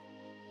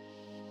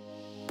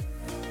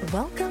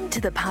Welcome to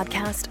the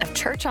podcast of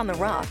Church on the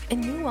Rock in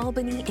New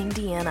Albany,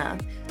 Indiana.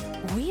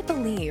 We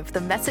believe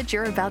the message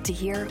you're about to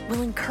hear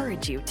will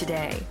encourage you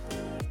today.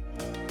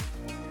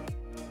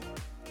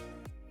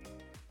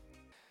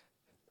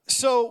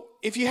 So,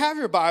 if you have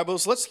your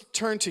Bibles, let's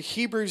turn to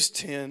Hebrews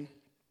 10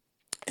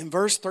 and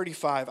verse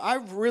 35. I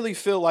really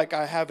feel like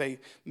I have a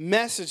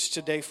message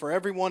today for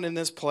everyone in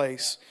this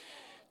place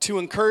to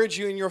encourage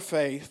you in your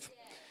faith.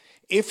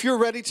 If you're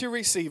ready to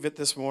receive it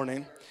this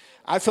morning,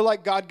 I feel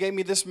like God gave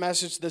me this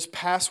message this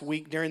past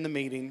week during the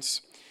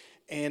meetings.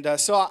 And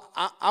so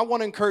I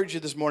want to encourage you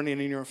this morning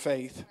in your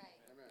faith.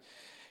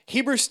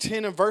 Hebrews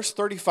 10 and verse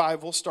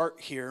 35, we'll start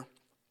here.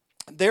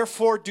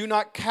 Therefore, do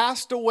not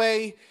cast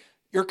away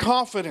your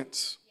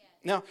confidence.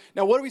 Now,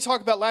 what did we talk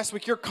about last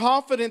week? Your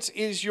confidence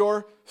is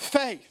your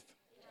faith.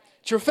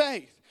 It's your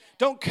faith.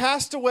 Don't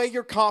cast away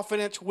your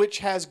confidence, which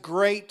has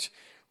great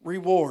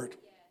reward.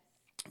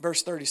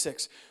 Verse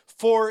 36.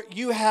 For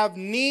you have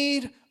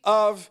need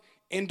of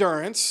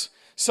endurance,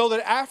 so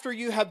that after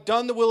you have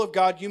done the will of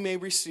God, you may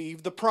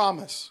receive the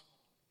promise.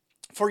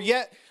 For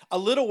yet a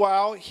little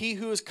while, he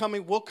who is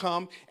coming will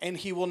come, and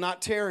he will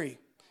not tarry.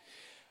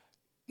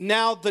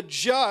 Now the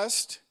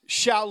just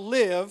shall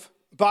live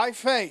by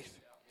faith.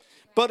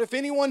 But if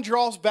anyone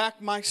draws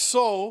back, my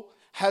soul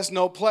has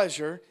no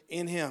pleasure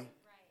in him.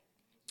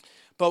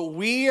 But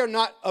we are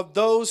not of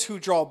those who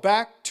draw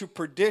back to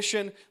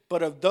perdition,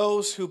 but of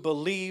those who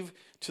believe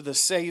to the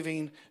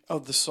saving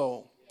of the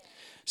soul.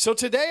 So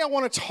today I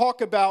want to talk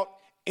about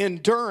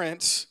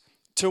endurance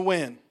to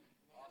win.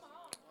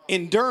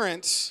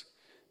 Endurance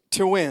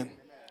to win.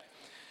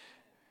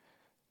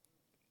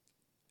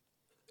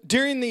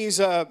 During these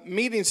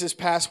meetings this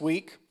past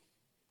week,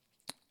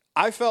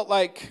 I felt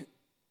like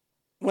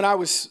when I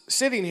was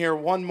sitting here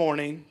one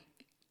morning,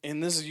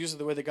 and this is usually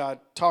the way that God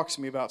talks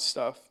to me about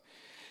stuff,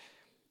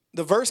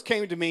 the verse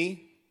came to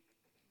me,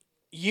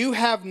 you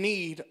have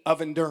need of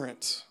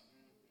endurance.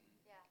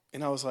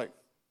 And I was like,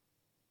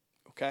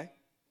 okay.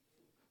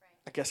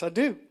 I guess I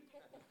do.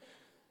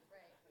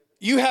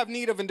 You have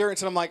need of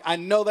endurance. And I'm like, I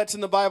know that's in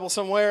the Bible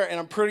somewhere, and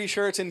I'm pretty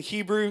sure it's in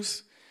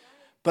Hebrews,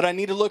 but I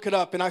need to look it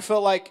up. And I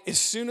felt like as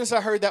soon as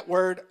I heard that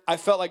word, I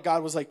felt like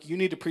God was like, you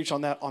need to preach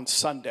on that on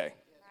Sunday.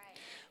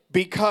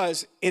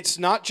 Because it's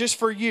not just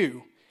for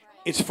you,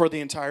 it's for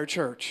the entire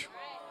church.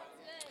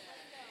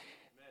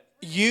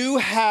 You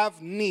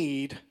have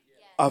need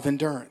of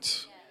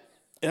endurance.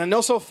 And I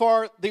know so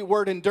far the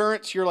word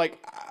endurance, you're like,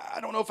 I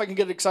don't know if I can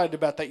get excited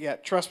about that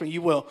yet. Trust me,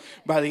 you will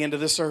by the end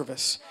of this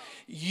service.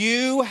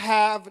 You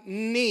have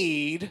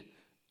need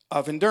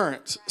of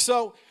endurance.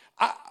 So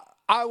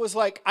I was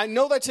like, I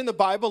know that's in the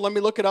Bible. Let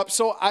me look it up.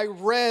 So I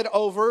read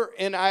over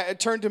and I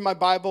turned to my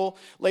Bible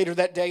later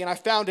that day and I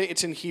found it.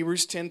 It's in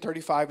Hebrews 10,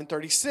 35 and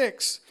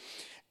 36.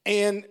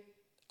 And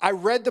I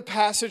read the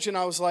passage and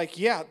I was like,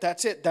 yeah,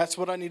 that's it. That's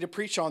what I need to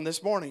preach on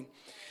this morning.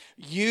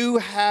 You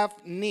have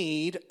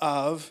need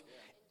of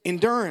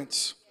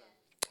endurance.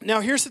 Now,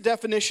 here's the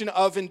definition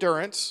of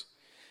endurance.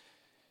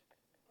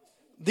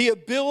 The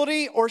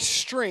ability or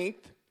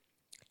strength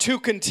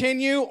to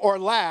continue or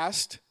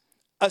last,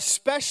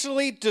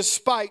 especially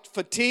despite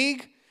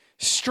fatigue,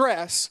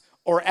 stress,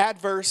 or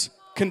adverse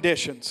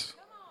conditions.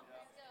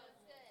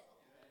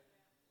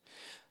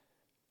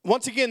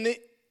 Once again,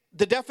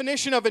 the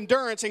definition of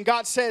endurance, and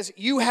God says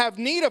you have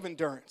need of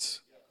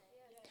endurance.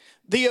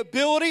 The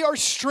ability or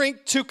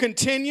strength to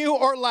continue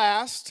or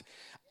last,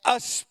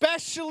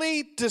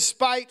 especially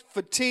despite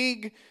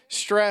fatigue,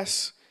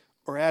 stress,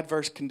 or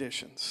adverse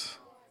conditions.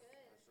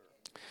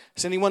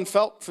 Has anyone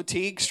felt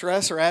fatigue,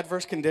 stress, or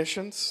adverse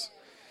conditions?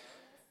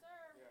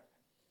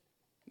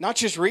 Not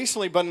just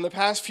recently, but in the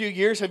past few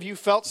years, have you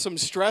felt some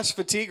stress,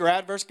 fatigue, or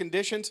adverse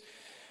conditions?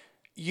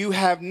 You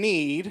have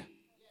need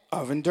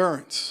of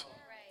endurance.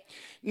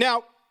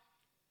 Now,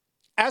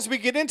 as we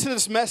get into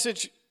this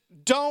message,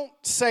 don't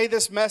say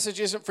this message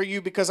isn't for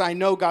you because I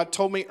know God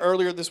told me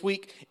earlier this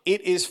week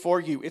it is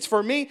for you. It's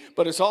for me,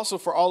 but it's also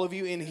for all of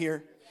you in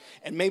here.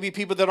 And maybe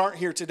people that aren't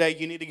here today,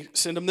 you need to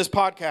send them this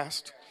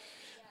podcast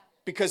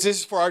because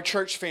this is for our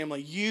church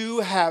family. You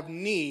have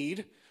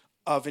need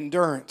of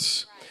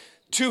endurance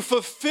to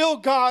fulfill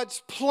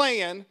God's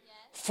plan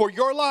for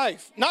your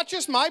life. Not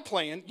just my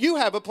plan. You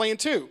have a plan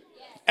too.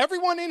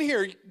 Everyone in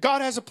here,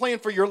 God has a plan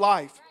for your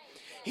life.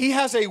 He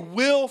has a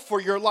will for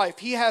your life.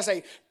 He has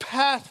a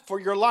path for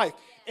your life.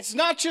 It's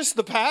not just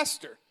the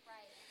pastor.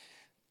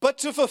 But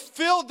to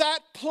fulfill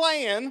that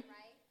plan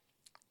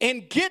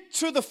and get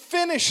to the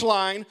finish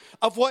line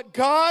of what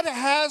God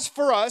has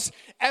for us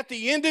at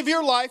the end of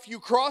your life, you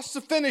cross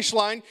the finish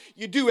line,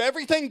 you do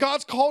everything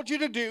God's called you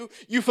to do,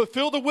 you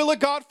fulfill the will of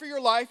God for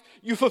your life,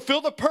 you fulfill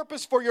the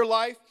purpose for your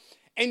life,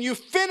 and you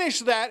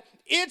finish that,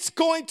 it's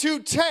going to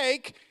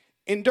take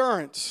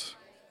endurance.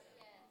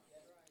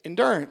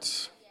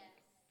 Endurance.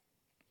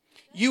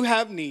 You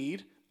have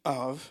need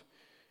of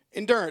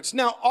endurance.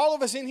 Now, all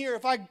of us in here,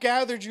 if I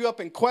gathered you up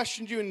and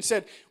questioned you and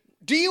said,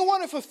 do you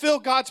want to fulfill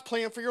God's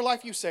plan for your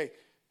life? You say,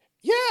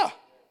 yeah.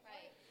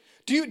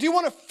 Do you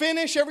want to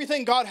finish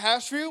everything God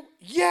has for you?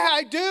 Yeah,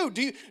 I do.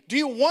 Do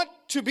you want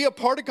to be a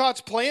part of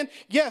God's plan?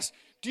 Yes.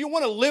 Do you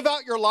want to live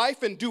out your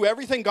life and do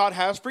everything God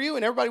has for you?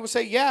 And everybody would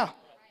say, yeah.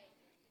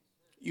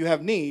 You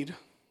have need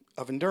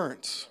of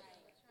endurance.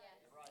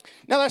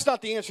 Now, that's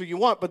not the answer you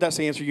want, but that's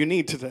the answer you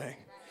need today.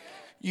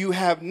 You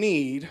have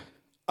need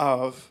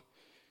of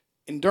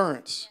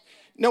endurance.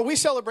 No, we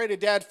celebrated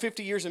Dad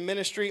 50 years in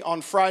ministry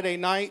on Friday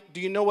night.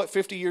 Do you know what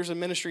 50 years in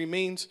ministry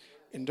means?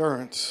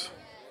 Endurance.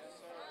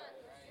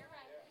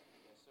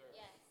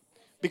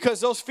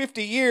 Because those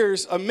 50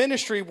 years of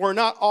ministry were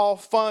not all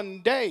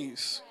fun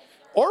days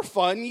or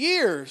fun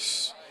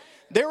years.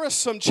 There were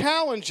some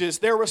challenges.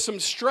 There was some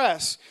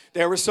stress.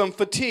 There was some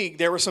fatigue.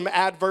 There were some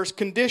adverse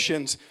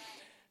conditions.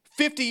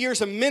 50 years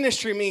of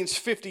ministry means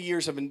 50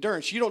 years of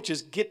endurance. You don't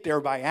just get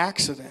there by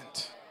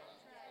accident.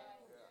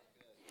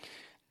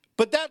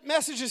 But that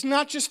message is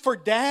not just for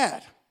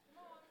Dad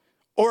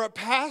or a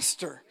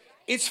pastor.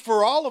 It's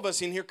for all of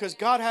us in here because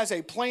God has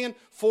a plan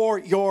for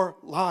your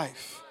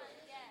life.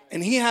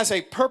 And He has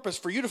a purpose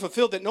for you to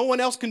fulfill that no one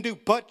else can do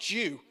but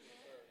you.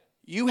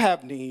 You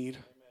have need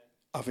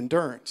of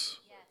endurance.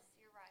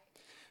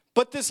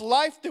 But this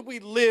life that we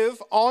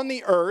live on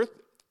the earth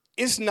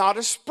is not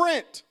a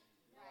sprint.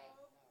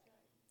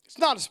 It's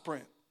not a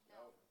sprint.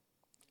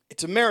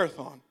 It's a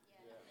marathon.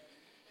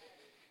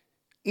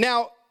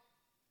 Now,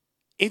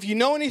 if you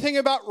know anything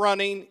about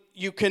running,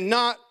 you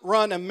cannot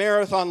run a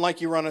marathon like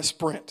you run a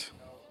sprint.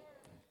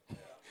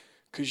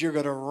 Because you're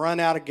going to run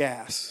out of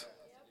gas.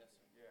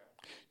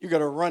 You're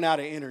going to run out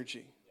of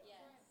energy.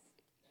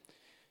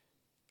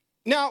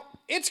 Now,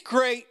 it's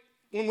great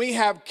when we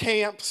have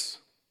camps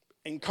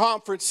and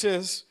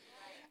conferences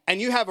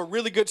and you have a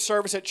really good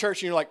service at church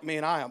and you're like,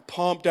 man, I am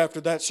pumped after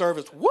that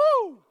service.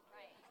 Woo!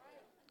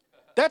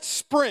 That's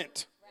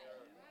sprint.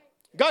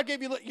 God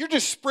gave you, you're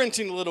just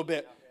sprinting a little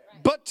bit.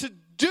 But to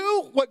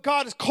do what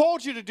God has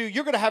called you to do,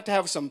 you're going to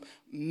have some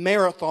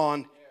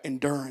marathon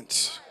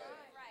endurance.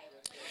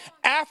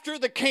 After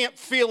the camp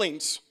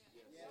feelings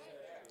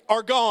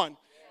are gone,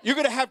 you're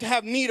going to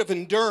have need of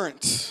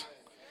endurance.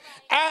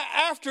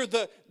 After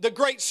the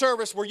great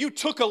service where you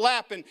took a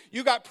lap and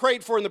you got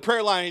prayed for in the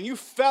prayer line and you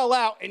fell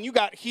out and you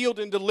got healed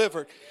and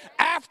delivered.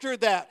 After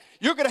that,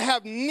 you're going to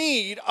have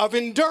need of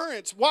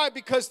endurance. Why?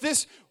 Because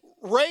this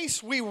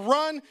race we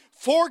run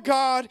for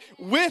God,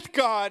 with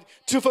God,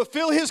 to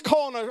fulfill His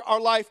call in our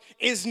life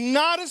is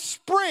not a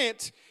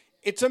sprint,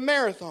 it's a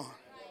marathon.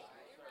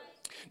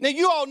 Now,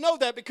 you all know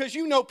that because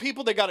you know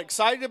people that got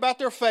excited about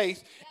their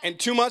faith and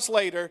 2 months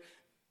later,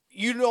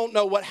 you don't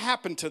know what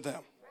happened to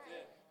them.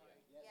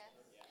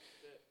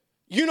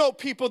 You know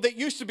people that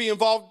used to be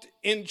involved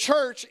in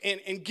church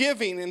and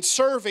giving and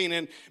serving.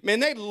 And, man,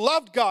 they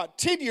loved God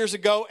 10 years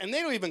ago, and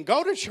they don't even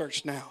go to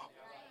church now.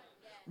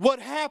 What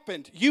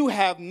happened? You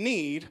have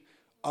need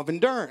of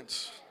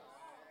endurance.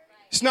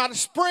 It's not a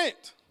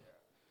sprint.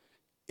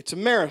 It's a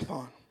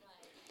marathon.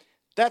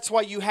 That's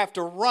why you have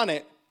to run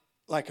it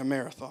like a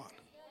marathon.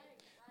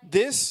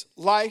 This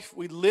life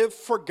we live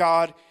for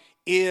God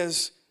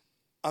is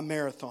a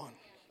marathon.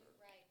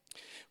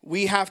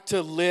 We have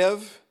to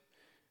live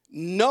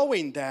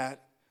knowing that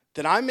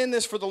I'm in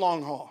this for the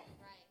long haul.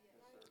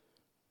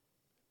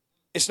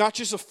 It's not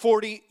just a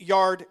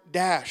 40-yard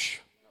dash.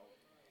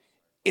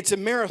 It's a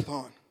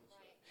marathon.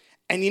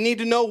 And you need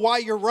to know why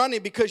you're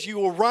running, because you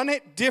will run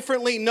it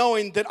differently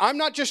knowing that I'm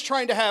not just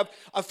trying to have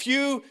a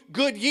few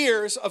good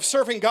years of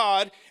serving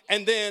God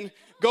and then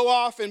go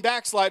off and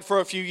backslide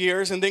for a few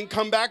years and then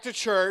come back to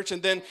church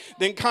and then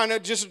kind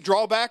of just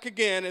draw back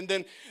again. And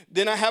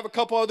then I have a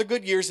couple other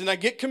good years and I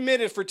get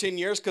committed for 10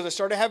 years because I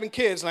started having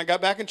kids and I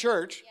got back in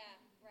church.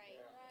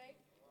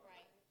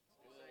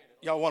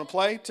 Y'all want to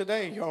play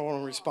today? Y'all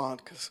want to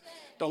respond? Because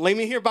don't leave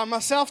me here by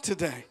myself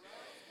today.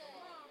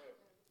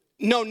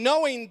 No,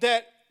 knowing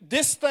that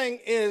this thing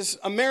is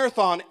a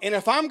marathon, and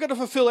if I'm going to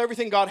fulfill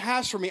everything God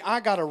has for me, I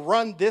got to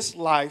run this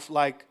life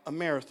like a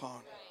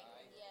marathon,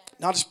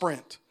 not a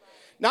sprint.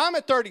 Now, I'm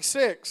at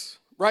 36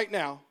 right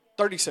now,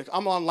 36.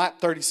 I'm on lap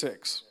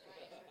 36.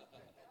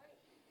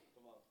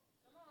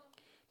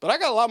 But I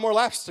got a lot more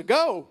laps to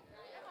go.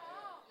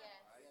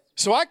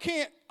 So I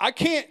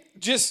can't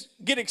just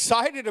get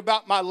excited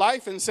about my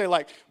life and say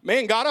like,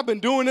 man, God, I've been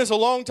doing this a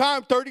long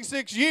time,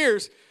 36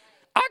 years.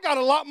 I got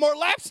a lot more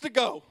laps to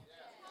go.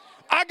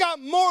 I got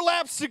more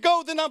laps to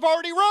go than I've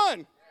already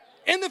run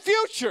in the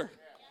future.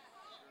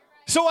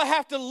 So I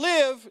have to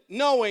live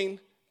knowing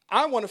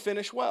I want to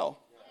finish well.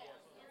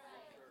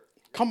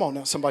 Come on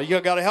now, somebody. You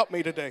got to help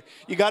me today.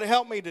 You got to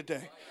help me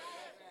today.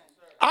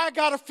 I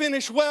got to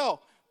finish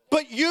well,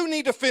 but you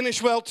need to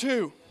finish well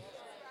too.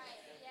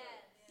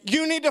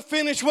 You need to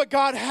finish what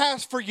God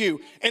has for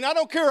you. And I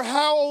don't care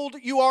how old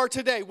you are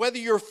today, whether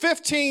you're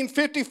 15,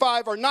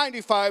 55, or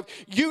 95,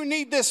 you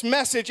need this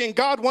message, and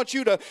God wants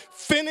you to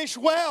finish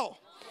well.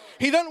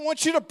 He doesn't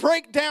want you to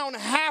break down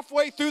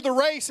halfway through the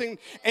race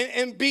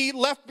and be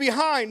left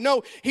behind.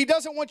 No, he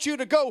doesn't want you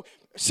to go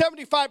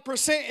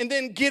 75% and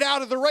then get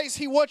out of the race.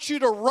 He wants you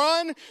to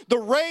run the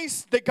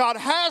race that God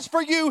has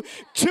for you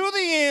to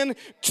the end,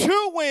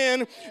 to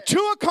win,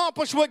 to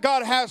accomplish what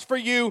God has for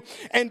you,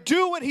 and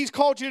do what he's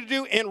called you to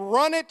do and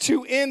run it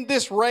to end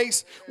this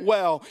race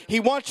well.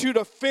 He wants you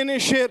to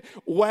finish it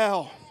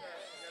well.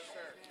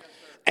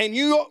 And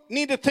you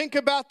need to think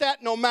about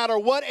that no matter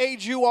what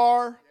age you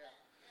are.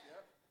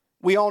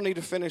 We all need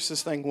to finish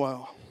this thing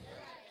well.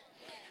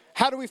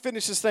 How do we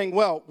finish this thing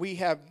well? We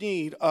have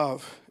need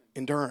of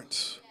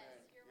endurance.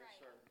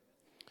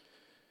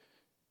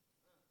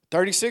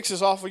 36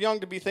 is awful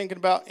young to be thinking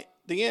about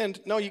the end.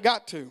 No, you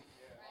got to.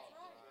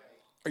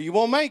 Or you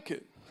won't make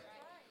it.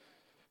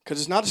 Because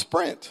it's not a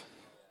sprint.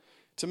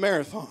 It's a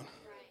marathon.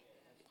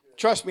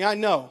 Trust me, I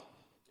know.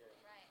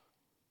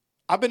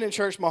 I've been in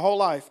church my whole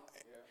life.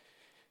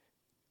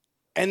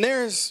 And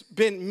there's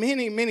been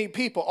many, many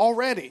people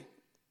already,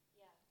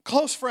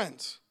 close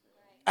friends,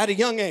 at a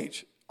young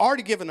age,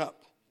 already given up.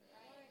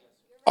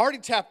 Already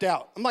tapped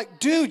out. I'm like,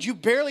 dude, you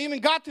barely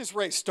even got this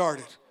race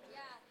started.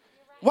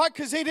 Why?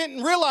 Because they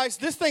didn't realize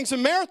this thing's a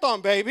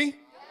marathon, baby.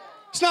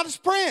 It's not a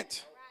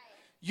sprint.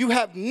 You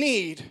have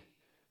need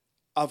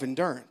of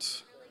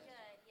endurance.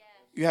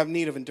 You have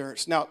need of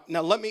endurance. Now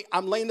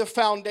I'm laying the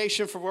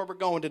foundation for where we're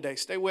going today.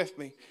 Stay with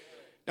me.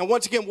 Now,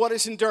 once again, what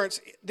is endurance?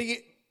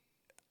 The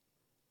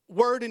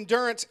word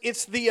endurance,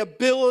 it's the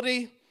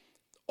ability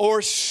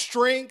or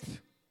strength,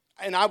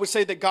 and I would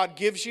say that God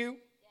gives you,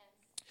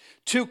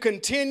 to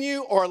continue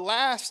or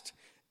last,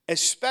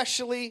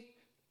 especially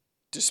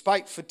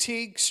despite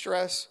fatigue,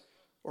 stress,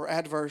 or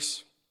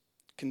adverse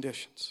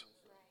conditions.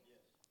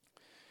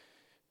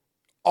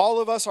 All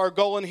of us, our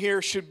goal in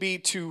here should be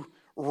to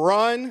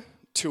run,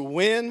 to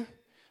win,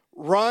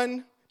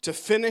 run, to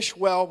finish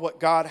well what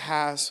God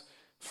has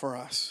for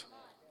us.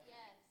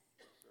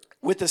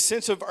 With a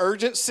sense of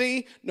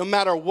urgency, no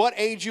matter what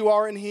age you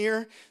are in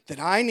here, that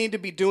I need to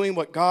be doing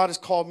what God has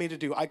called me to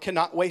do. I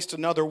cannot waste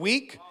another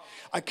week.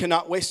 I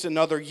cannot waste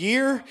another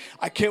year.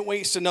 I can't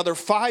waste another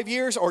 5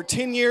 years or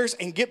 10 years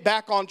and get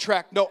back on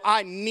track. No,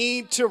 I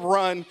need to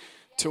run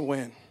to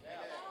win.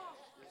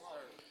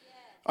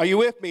 Are you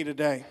with me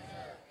today?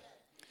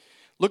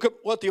 Look at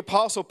what the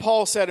Apostle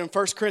Paul said in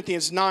 1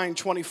 Corinthians 9,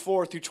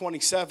 24 through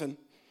 27.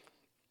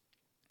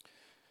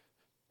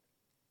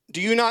 Do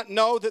you not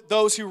know that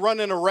those who run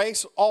in a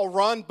race all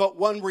run, but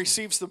one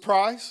receives the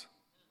prize?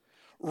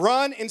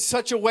 Run in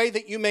such a way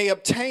that you may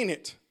obtain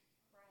it.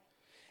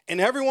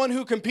 And everyone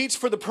who competes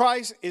for the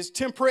prize is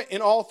temperate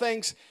in all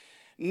things.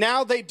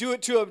 Now they do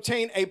it to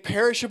obtain a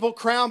perishable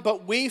crown,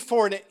 but we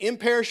for an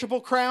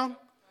imperishable crown.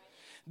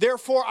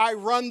 Therefore I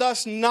run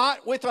thus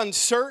not with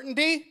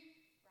uncertainty.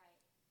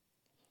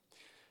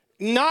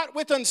 Not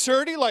with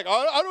uncertainty, like,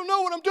 I don't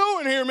know what I'm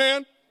doing here,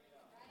 man.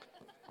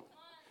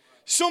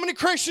 So many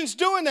Christians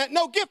doing that.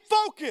 No, get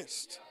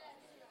focused.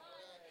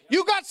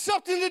 You got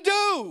something to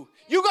do.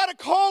 You got a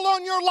call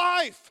on your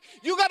life.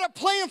 You got a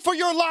plan for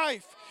your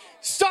life.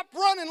 Stop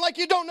running like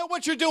you don't know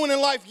what you're doing in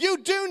life. You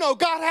do know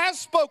God has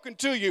spoken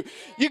to you.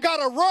 You got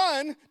to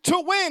run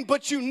to win,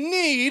 but you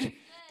need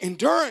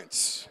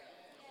endurance.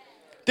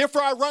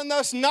 Therefore I run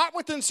thus not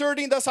with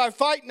uncertainty, thus I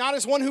fight not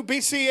as one who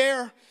beats the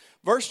air.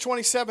 Verse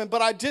 27,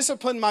 but I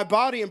discipline my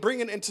body and bring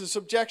it into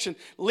subjection,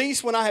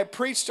 lest when I have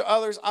preached to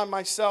others, I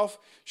myself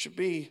should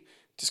be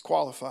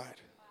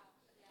disqualified.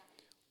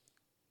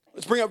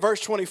 Let's bring up verse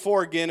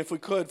 24 again, if we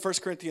could. 1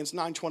 Corinthians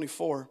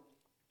 9:24.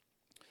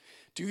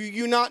 Do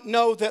you not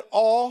know that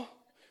all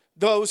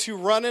those who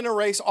run in a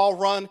race all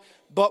run,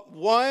 but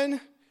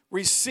one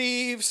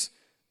receives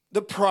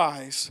the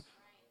prize?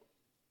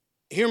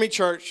 Hear me,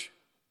 church.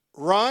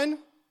 Run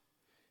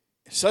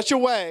in such a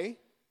way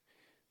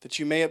that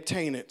you may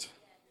obtain it.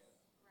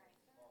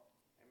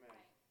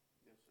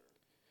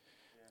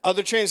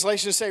 Other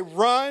translations say,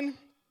 run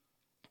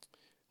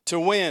to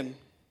win.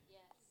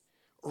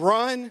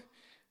 Run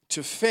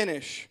to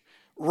finish.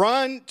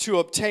 Run to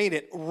obtain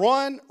it.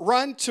 Run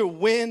to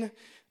win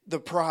the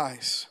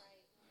prize.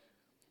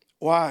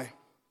 Why?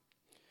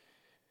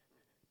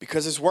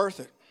 Because it's worth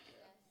it.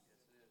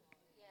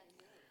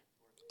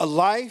 A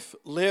life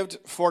lived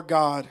for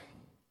God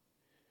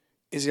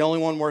is the only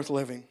one worth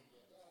living.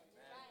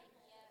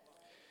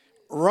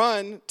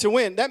 Run to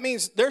win. That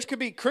means there could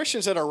be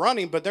Christians that are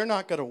running, but they're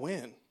not going to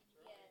win.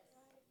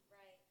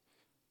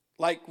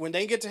 Like when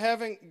they get to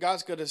heaven,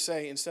 God's going to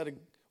say, instead of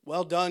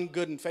well done,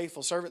 good and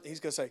faithful servant, he's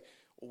going to say,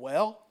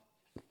 well,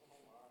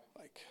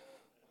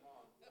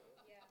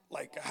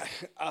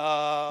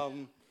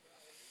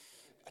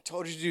 I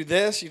told you to do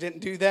this, you didn't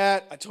do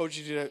that. I told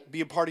you to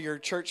be a part of your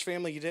church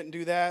family, you didn't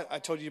do that. I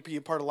told you to be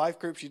a part of life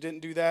groups, you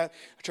didn't do that.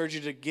 I told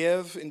you to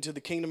give into the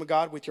kingdom of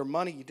God with your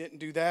money, you didn't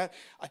do that.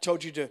 I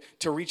told you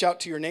to reach out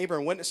to your neighbor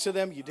and witness to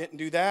them, you didn't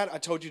do that. I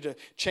told you to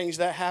change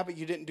that habit,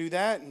 you didn't do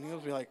that. And he'll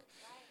be like,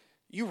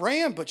 you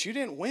ran, but you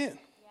didn't win.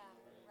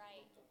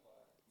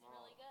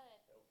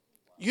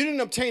 You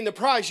didn't obtain the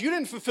prize. You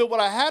didn't fulfill what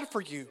I had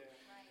for you.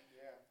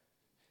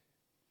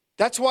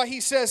 That's why he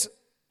says,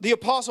 The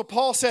Apostle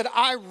Paul said,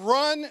 I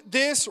run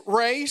this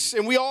race,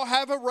 and we all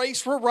have a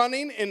race we're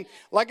running. And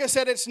like I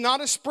said, it's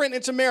not a sprint,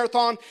 it's a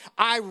marathon.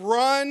 I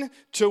run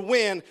to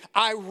win.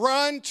 I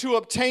run to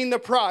obtain the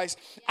prize.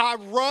 I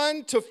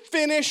run to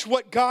finish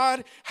what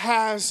God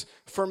has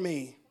for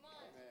me.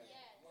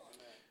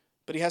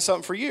 But he has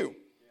something for you.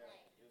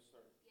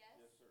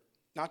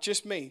 Not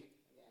just me.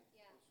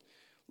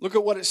 Look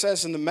at what it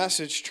says in the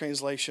Message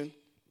translation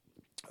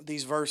of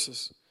these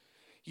verses.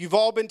 You've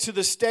all been to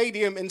the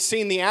stadium and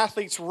seen the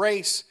athletes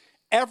race.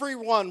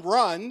 Everyone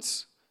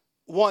runs,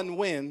 one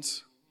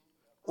wins.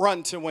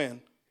 Run to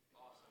win.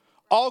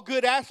 All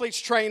good athletes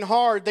train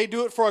hard. They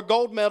do it for a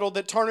gold medal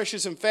that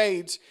tarnishes and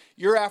fades.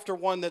 You're after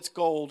one that's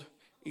gold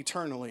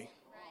eternally.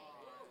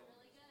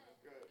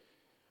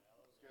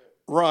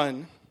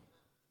 Run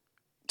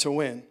to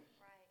win.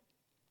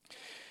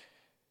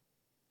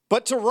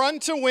 But to run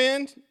to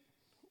win,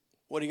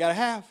 what do you got to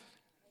have?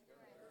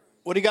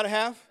 What do you got to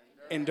have?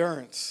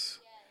 Endurance.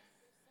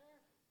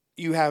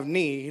 You have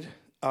need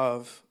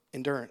of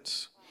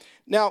endurance.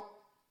 Now,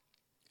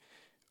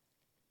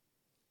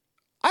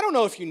 I don't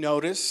know if you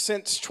noticed,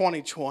 since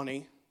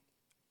 2020,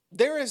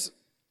 there is,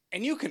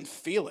 and you can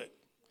feel it,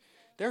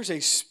 there's a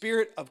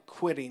spirit of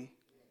quitting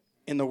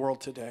in the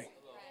world today.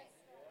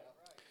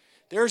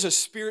 There's a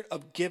spirit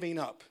of giving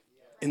up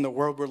in the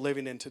world we're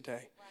living in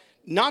today.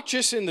 Not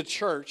just in the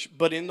church,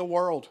 but in the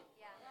world.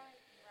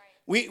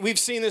 We've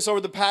seen this over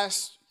the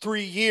past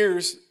 3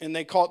 years, and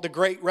they call it the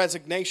Great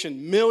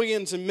Resignation.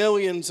 Millions and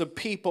millions of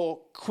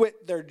people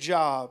quit their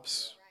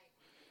jobs.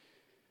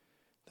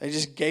 They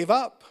just gave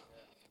up.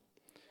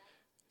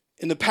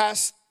 In the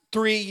past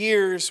 3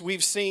 years,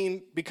 we've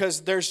seen,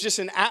 because there's just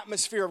an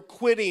atmosphere of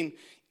quitting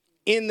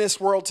in this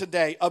world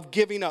today, of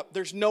giving up.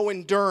 There's no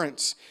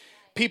endurance.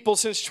 People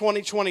since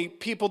 2020,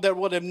 people that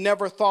would have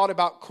never thought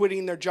about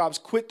quitting their jobs,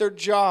 quit their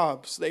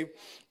jobs. They've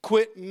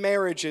quit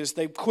marriages.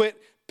 They've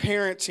quit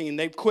parenting.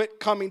 They've quit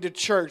coming to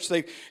church.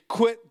 They've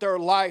quit their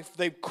life.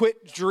 They've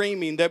quit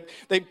dreaming.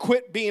 They've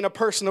quit being a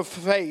person of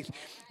faith.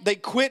 They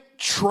quit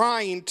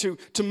trying to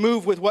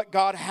move with what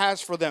God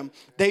has for them.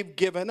 They've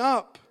given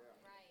up.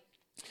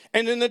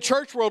 And in the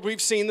church world,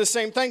 we've seen the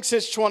same thing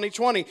since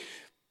 2020.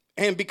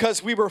 And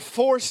because we were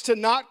forced to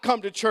not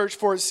come to church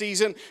for a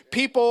season,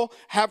 people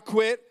have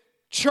quit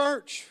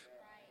church.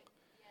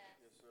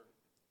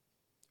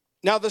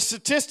 Now, the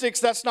statistics,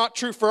 that's not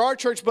true for our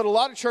church, but a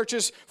lot of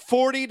churches,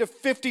 40 to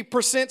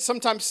 50%,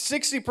 sometimes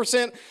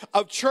 60%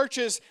 of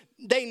churches,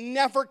 they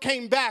never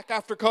came back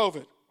after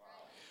COVID.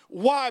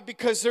 Why?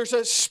 Because there's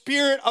a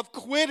spirit of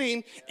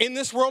quitting in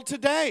this world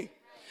today.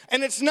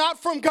 And it's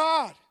not from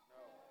God.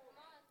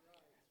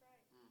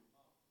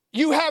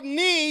 You have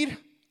need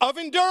of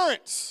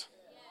endurance.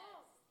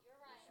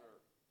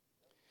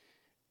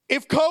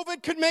 If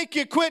COVID could make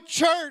you quit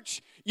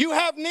church, you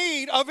have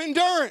need of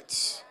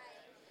endurance.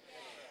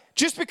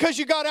 Just because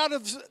you got out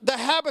of the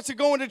habits of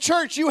going to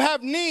church, you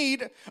have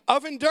need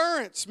of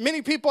endurance.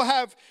 Many people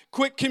have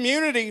quit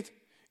community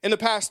in the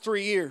past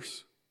 3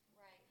 years.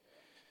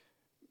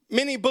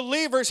 Many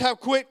believers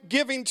have quit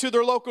giving to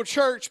their local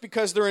church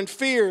because they're in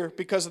fear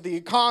because of the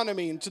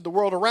economy and to the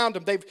world around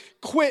them. They've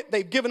quit.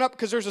 They've given up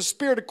because there's a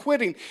spirit of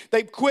quitting.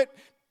 They've quit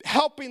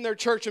helping their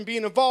church and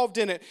being involved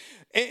in it.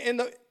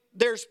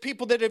 There's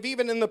people that have,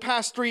 even in the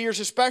past 3 years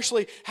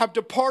especially, have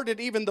departed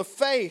even the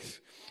faith.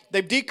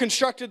 They've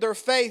deconstructed their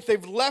faith.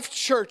 They've left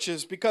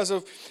churches because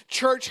of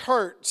church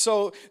hurt.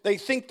 So they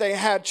think they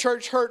had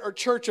church hurt or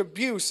church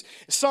abuse.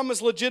 Some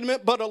is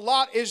legitimate, but a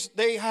lot is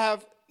they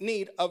have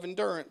need of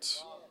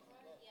endurance.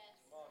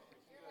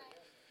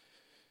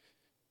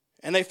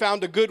 And they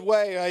found a good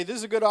way. Hey, this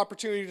is a good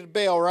opportunity to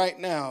bail right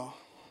now.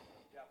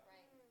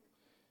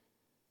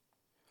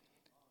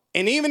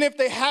 And even if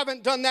they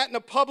haven't done that in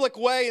a public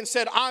way and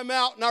said, I'm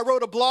out and I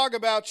wrote a blog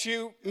about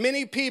you,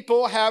 many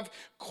people have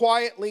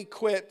quietly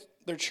quit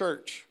their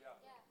church.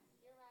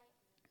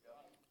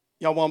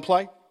 Y'all want to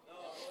play?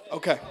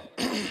 Okay.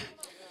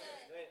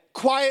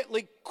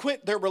 Quietly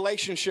quit their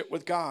relationship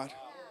with God.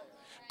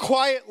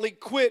 Quietly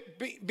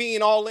quit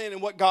being all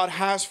in what God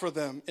has for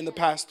them in the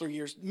past 3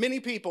 years. Many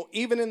people,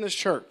 even in this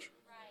church.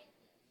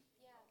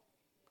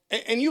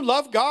 And you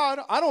love God.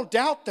 I don't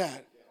doubt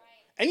that.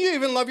 And you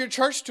even love your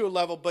church to a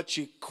level, but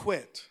you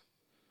quit.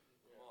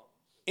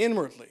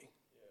 Inwardly.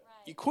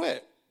 You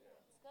quit.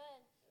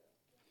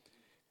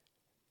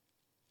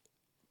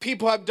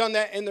 People have done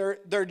that in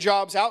their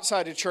jobs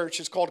outside of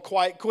church. It's called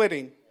quiet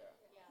quitting.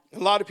 A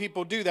lot of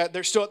people do that.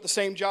 They're still at the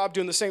same job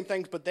doing the same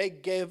things, but they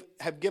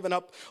have given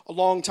up a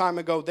long time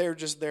ago. They're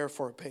just there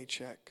for a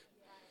paycheck.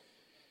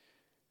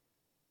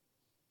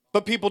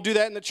 But people do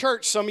that in the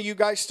church. Some of you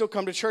guys still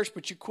come to church,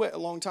 but you quit a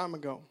long time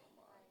ago.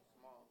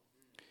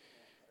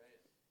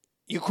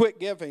 You quit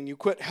giving. You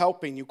quit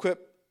helping. You quit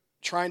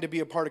trying to be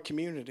a part of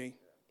community.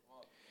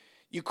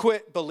 You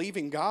quit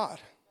believing God.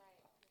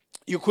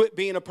 You quit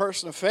being a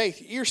person of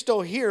faith. You're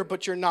still here,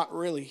 but you're not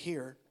really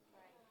here.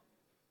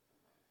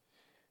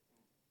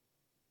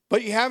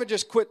 But you haven't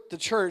just quit the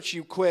church.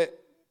 You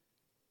quit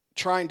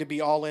trying to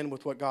be all in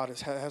with what God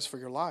has for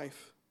your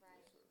life.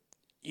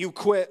 You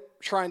quit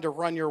trying to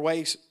run your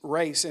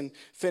race and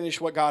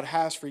finish what God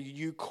has for you.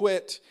 You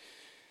quit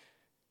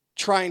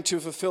trying to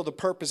fulfill the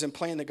purpose and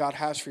plan that God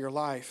has for your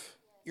life.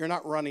 You're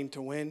not running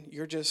to win.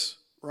 You're just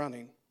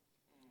running.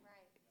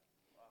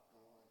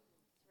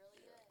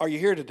 Are you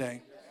here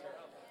today?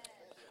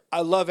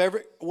 I love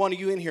every one of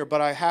you in here,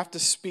 but I have to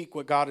speak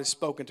what God has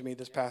spoken to me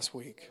this past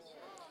week.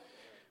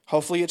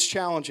 Hopefully it's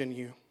challenging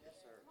you.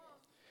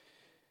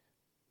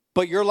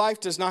 But your life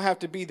does not have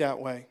to be that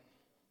way.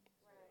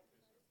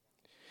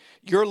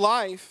 Your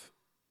life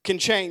can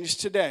change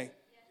today.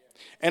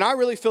 And I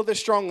really feel this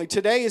strongly.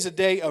 Today is a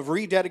day of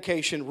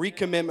rededication,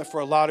 recommitment for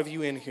a lot of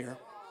you in here.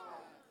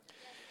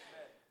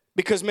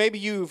 Because maybe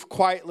you've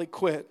quietly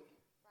quit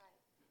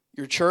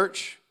your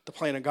church, the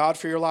plan of God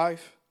for your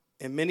life,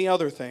 and many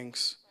other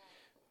things.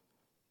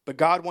 But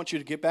God wants you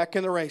to get back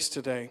in the race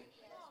today.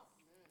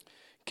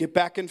 Get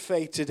back in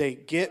faith today.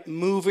 Get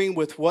moving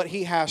with what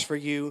He has for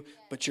you,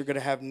 but you're going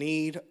to have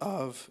need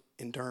of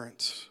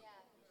endurance.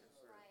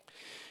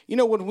 You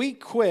know, when we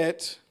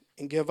quit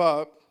and give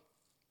up,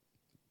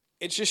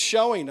 it's just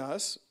showing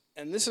us,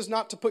 and this is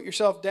not to put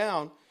yourself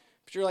down,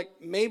 but you're like,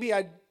 maybe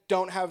I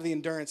don't have the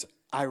endurance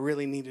I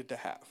really needed to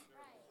have.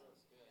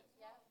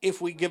 If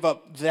we give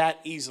up that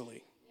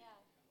easily.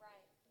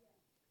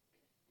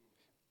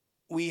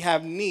 We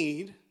have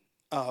need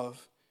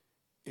of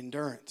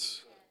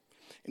endurance.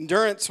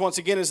 Endurance, once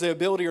again, is the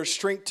ability or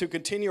strength to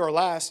continue or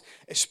last,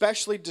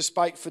 especially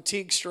despite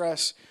fatigue,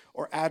 stress,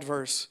 or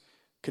adverse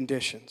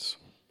conditions.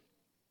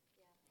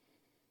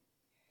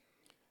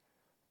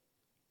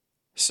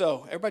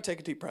 So, everybody take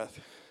a deep breath.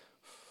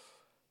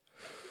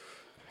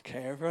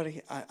 Okay,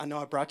 everybody, I know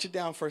I brought you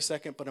down for a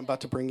second, but I'm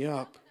about to bring you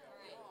up.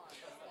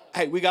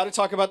 Hey, we got to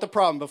talk about the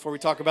problem before we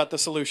talk about the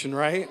solution,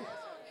 right?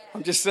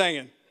 I'm just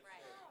saying.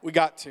 We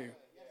got to.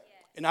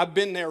 And I've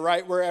been there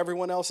right where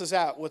everyone else is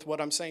at with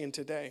what I'm saying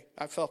today.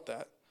 I felt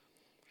that.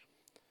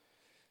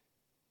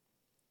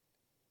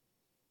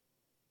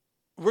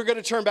 We're going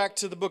to turn back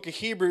to the book of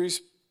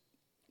Hebrews,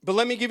 but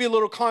let me give you a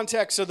little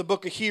context of the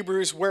book of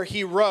Hebrews where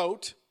he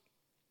wrote,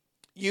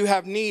 you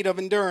have need of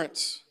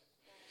endurance.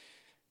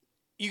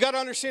 You got to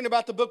understand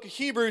about the book of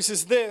Hebrews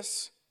is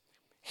this.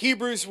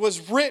 Hebrews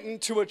was written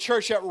to a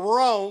church at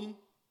Rome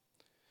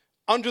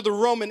under the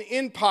Roman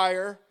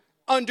Empire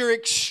under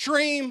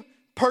extreme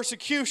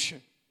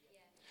persecution,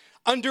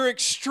 under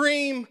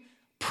extreme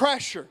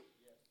pressure,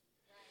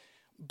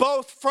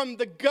 both from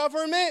the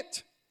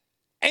government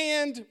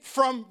and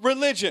from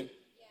religion.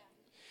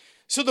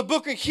 So the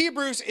book of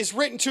Hebrews is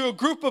written to a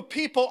group of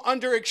people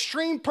under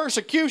extreme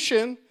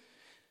persecution.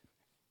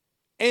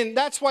 And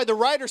that's why the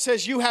writer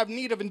says you have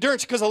need of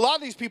endurance, because a lot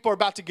of these people are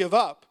about to give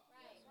up.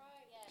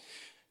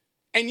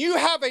 And you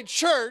have a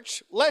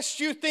church,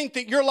 lest you think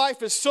that your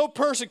life is so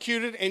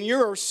persecuted and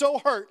you're so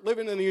hurt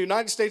living in the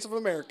United States of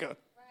America.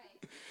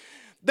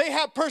 They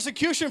have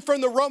persecution from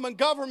the Roman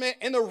government,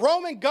 and the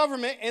Roman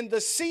government and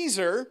the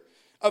Caesar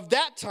of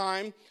that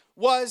time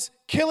was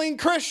killing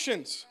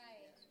Christians.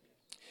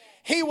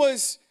 He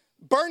was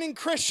burning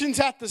Christians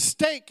at the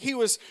stake. He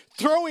was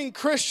throwing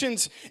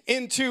Christians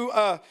into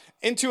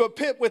a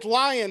pit with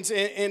lions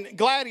and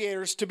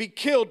gladiators to be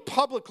killed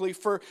publicly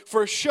for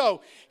a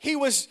show. He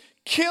was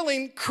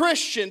killing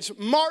Christians,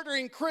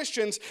 martyring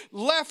Christians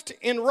left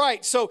and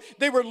right. So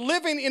they were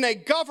living in a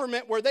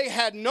government where they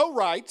had no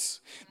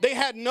rights, they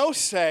had no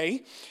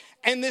say,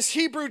 and this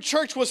Hebrew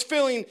church was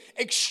feeling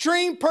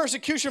extreme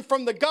persecution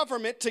from the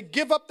government to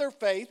give up their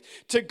faith,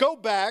 to go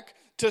back,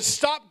 to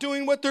stop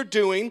doing what they're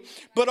doing,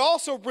 but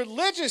also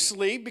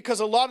religiously, because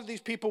a lot of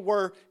these people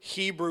were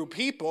Hebrew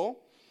people,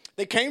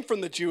 they came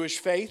from the Jewish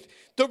faith,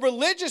 the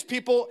religious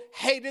people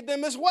hated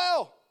them as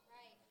well.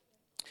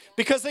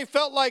 Because they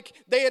felt like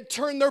they had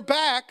turned their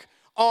back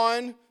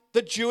on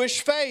the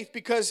Jewish faith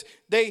because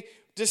they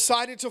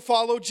decided to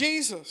follow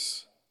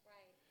Jesus.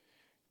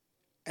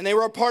 And they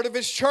were a part of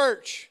his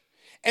church.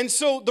 And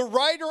so the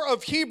writer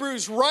of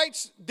Hebrews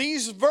writes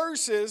these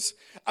verses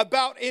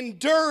about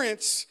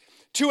endurance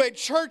to a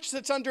church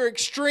that's under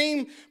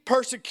extreme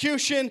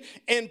persecution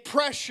and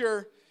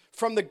pressure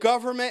from the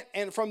government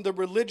and from the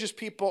religious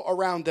people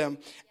around them.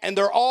 And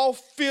they're all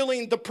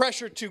feeling the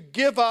pressure to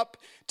give up,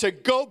 to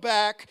go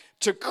back,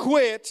 to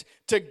quit,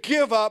 to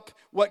give up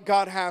what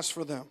God has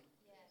for them.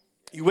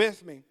 You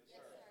with me?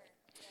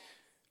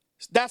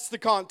 That's the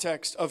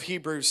context of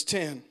Hebrews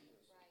 10.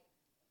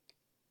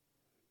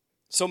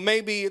 So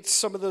maybe it's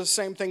some of the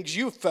same things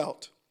you've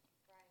felt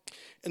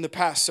in the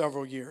past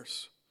several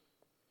years.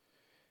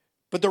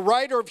 But the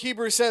writer of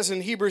Hebrews says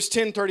in Hebrews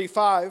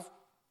 10:35,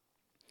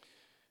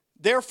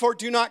 therefore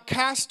do not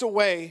cast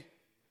away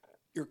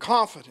your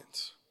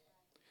confidence,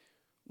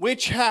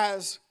 which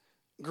has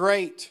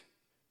great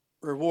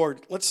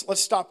reward. Let's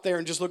stop there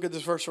and just look at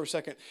this verse for a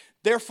second.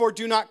 Therefore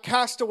do not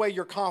cast away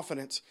your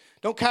confidence.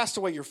 Don't cast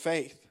away your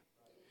faith,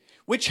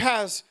 which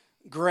has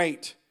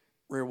great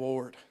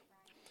reward.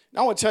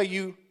 Now I want to tell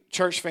you,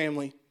 church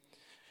family,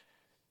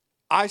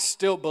 I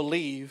still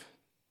believe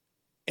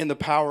in the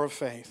power of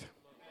faith.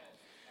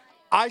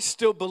 I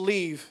still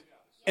believe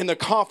in the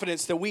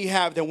confidence that we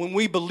have that when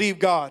we believe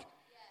God,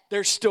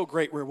 there's still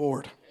great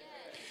reward.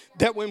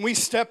 That when we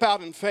step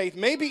out in faith,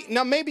 maybe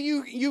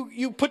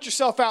you put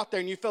yourself out there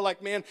and you feel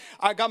like, man,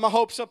 I got my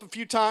hopes up a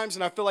few times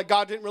and I feel like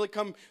God didn't really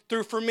come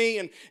through for me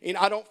and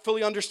I don't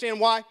fully understand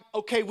why.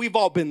 Okay, we've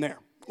all been there.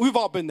 We've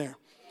all been there.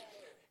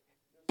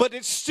 But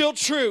it's still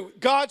true.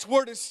 God's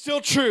word is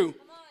still true.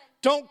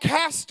 Don't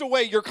cast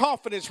away your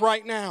confidence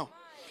right now.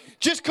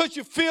 Just because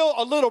you feel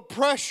a little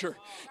pressure,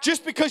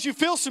 just because you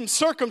feel some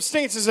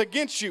circumstances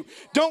against you,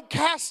 don't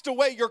cast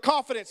away your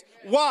confidence.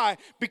 Why?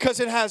 Because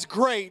it has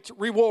great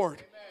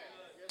reward.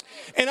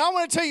 And I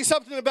want to tell you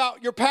something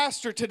about your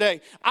pastor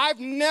today. I've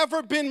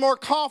never been more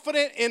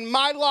confident in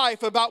my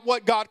life about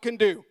what God can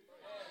do.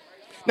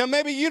 Now,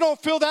 maybe you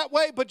don't feel that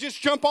way, but just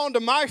jump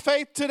onto my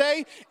faith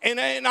today, and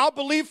I'll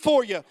believe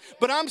for you.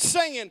 But I'm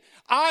saying,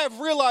 I have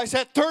realized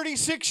at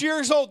 36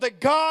 years old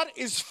that God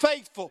is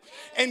faithful,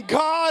 and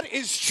God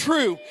is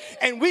true,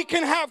 and we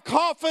can have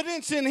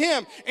confidence in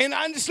Him. And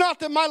it's not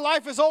that my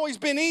life has always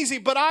been easy,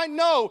 but I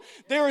know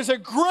there is a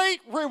great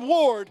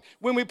reward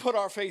when we put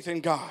our faith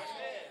in God.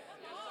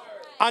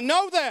 I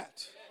know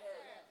that.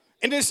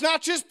 And it's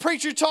not just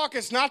preacher talk.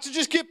 It's not to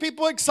just get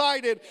people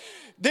excited.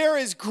 There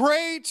is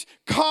great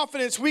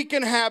confidence we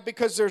can have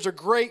because there's a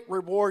great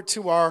reward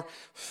to our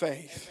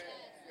faith.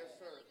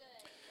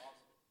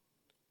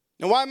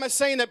 Now, why am I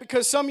saying that?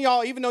 Because some of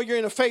y'all, even though you're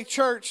in a faith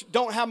church,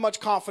 don't have much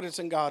confidence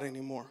in God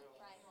anymore.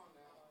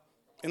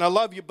 And I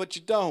love you, but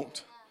you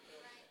don't.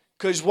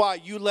 Because why?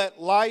 You let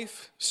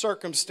life,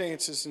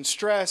 circumstances, and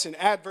stress and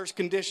adverse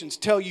conditions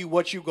tell you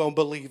what you're going to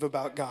believe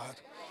about God.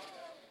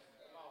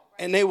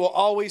 And they will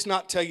always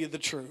not tell you the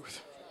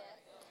truth.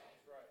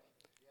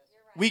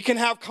 We can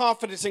have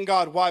confidence in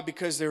God. Why?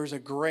 Because there is a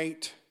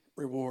great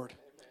reward.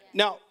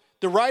 Now,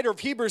 the writer of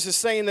Hebrews is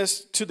saying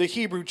this to the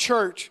Hebrew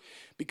church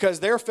because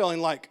they're feeling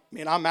like,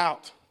 man, I'm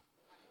out.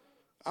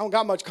 I don't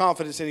got much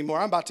confidence anymore.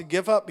 I'm about to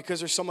give up because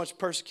there's so much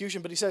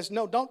persecution. But he says,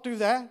 no, don't do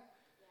that.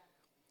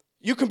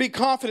 You can be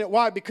confident.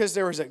 Why? Because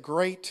there is a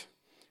great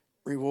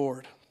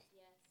reward.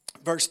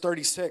 Verse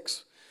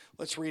 36.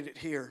 Let's read it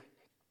here.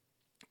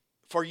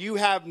 For you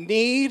have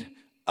need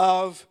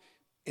of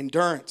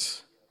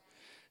endurance,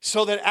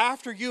 so that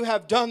after you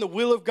have done the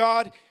will of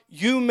God,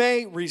 you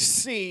may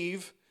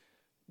receive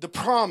the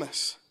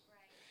promise.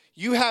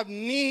 You have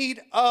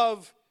need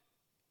of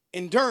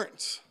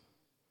endurance.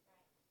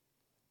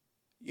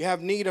 You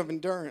have need of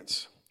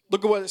endurance.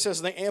 Look at what it says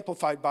in the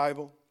Amplified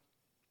Bible.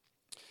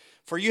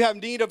 For you have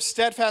need of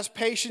steadfast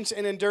patience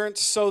and endurance,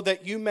 so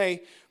that you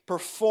may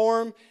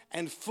perform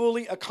and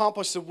fully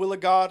accomplish the will of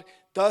God,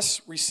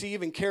 thus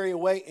receive and carry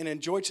away and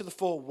enjoy to the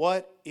full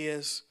what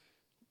is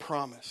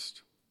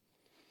promised.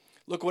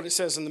 Look what it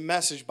says in the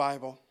Message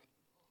Bible.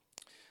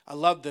 I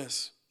love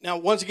this. Now,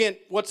 once again,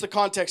 what's the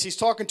context? He's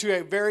talking to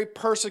a very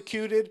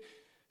persecuted,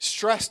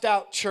 stressed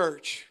out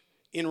church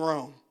in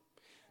Rome.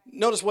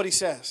 Notice what he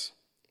says.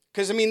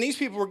 Because, these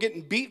people were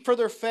getting beat for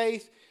their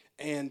faith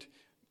and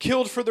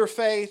killed for their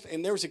faith,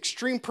 and there was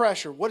extreme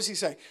pressure. What does he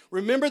say?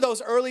 Remember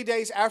those early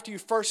days after you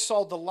first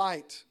saw the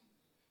light.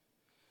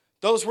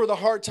 Those were the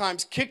hard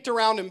times, kicked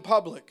around in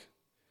public,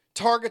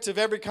 targets of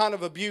every kind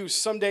of abuse.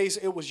 Some days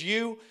it was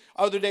you,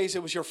 other days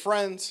it was your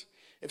friends.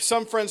 If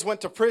some friends went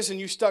to prison,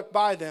 you stuck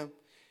by them.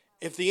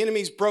 If the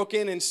enemies broke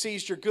in and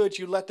seized your goods,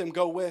 you let them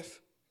go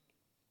with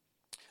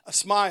a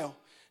smile,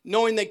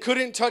 knowing they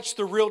couldn't touch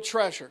the real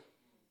treasure.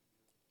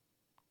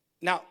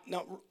 Now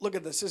look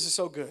at this. This is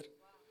so good.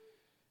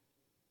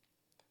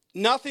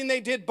 Nothing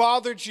they did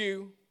bothered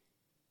you.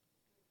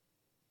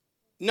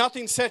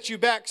 Nothing set you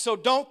back, so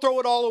don't throw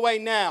it all away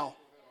now.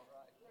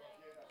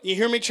 You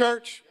hear me,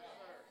 church?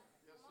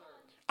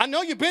 I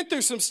know you've been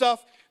through some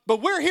stuff,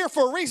 but we're here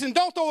for a reason.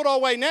 Don't throw it all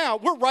away now.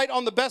 We're right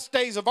on the best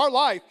days of our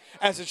life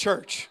as a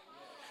church.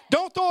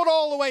 Don't throw it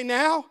all away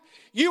now.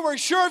 You were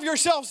sure of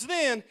yourselves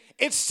then.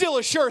 It's still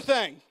a sure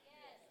thing.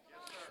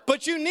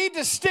 But you need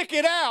to stick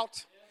it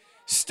out.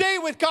 Stay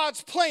with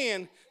God's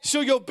plan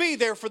so you'll be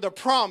there for the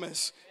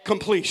promise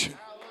completion.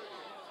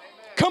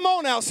 Come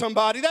on now,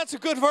 somebody. That's a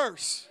good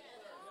verse.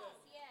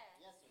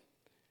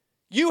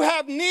 You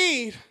have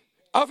need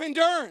of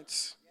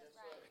endurance.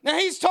 Now,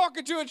 he's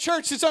talking to a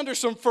church that's under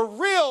some for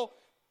real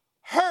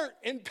hurt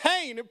and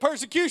pain and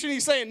persecution.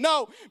 He's saying,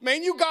 no,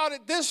 man, you got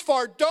it this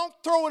far. Don't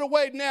throw it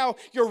away now.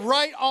 You're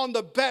right on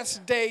the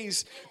best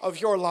days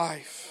of your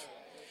life.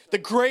 The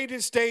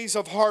greatest days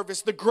of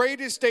harvest, the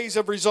greatest days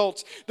of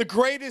results, the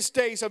greatest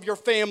days of your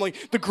family,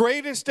 the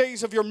greatest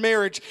days of your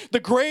marriage, the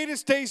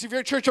greatest days of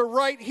your church are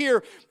right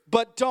here.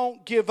 But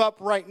don't give up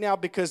right now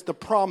because the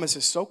promise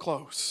is so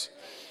close.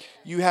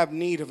 You have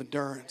need of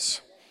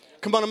endurance.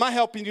 Come on, am I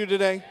helping you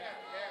today?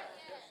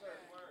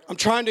 I'm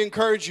trying to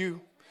encourage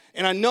you.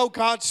 And I know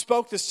God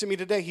spoke this to me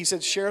today. He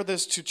said, share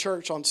this to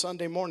church on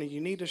Sunday morning. You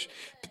need to.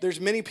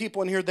 There's many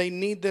people in here, they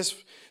need this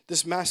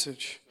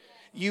message.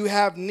 You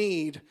have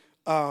need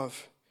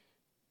of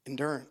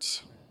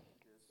endurance.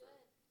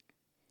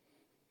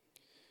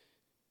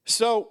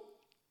 So,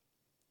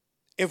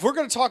 if we're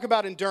going to talk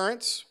about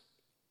endurance,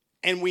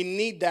 and we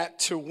need that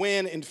to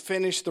win and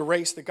finish the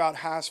race that God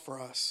has for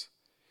us,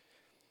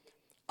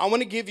 I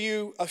want to give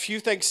you a few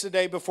things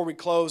today before we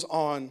close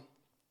on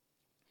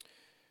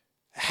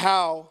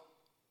how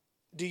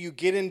do you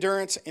get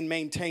endurance and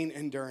maintain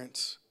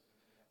endurance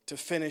to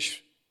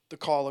finish the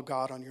call of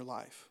God on your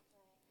life.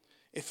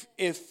 If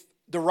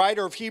the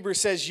writer of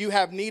Hebrews says you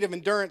have need of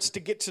endurance to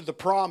get to the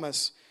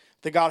promise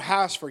that God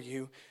has for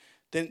you,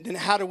 then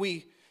how do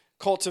we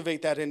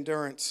cultivate that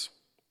endurance?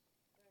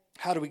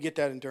 How do we get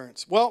that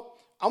endurance? Well,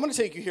 I'm going to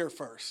take you here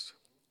first.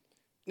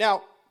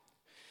 Now,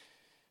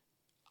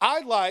 I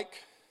like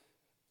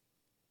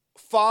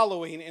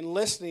following and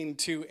listening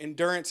to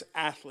endurance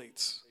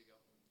athletes.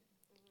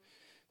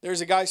 There's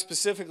a guy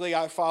specifically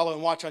I follow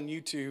and watch on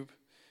YouTube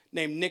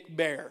named Nick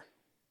Bare.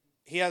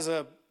 He has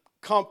a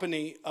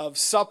company of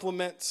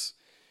supplements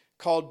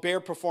called Bare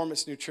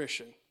Performance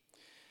Nutrition.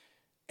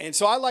 And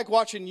so I like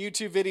watching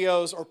YouTube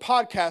videos or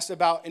podcasts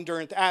about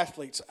endurance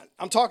athletes.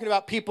 I'm talking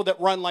about people that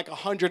run like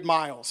 100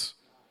 miles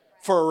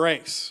for a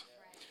race.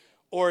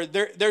 Or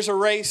there's a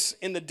race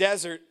in the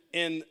desert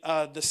in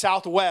the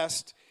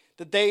Southwest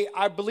that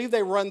I believe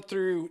they run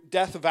through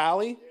Death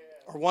Valley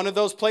or one of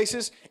those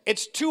places.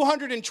 It's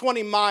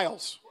 220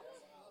 miles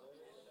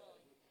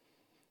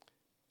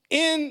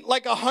in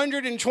like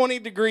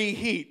 120-degree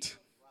heat.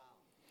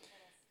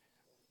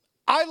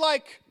 I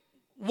like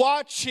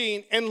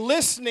watching and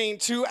listening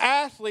to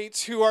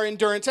athletes who are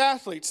endurance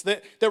athletes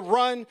that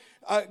run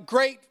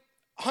great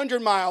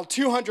 100-mile,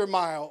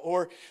 200-mile,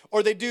 or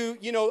they do,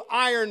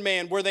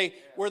 Ironman where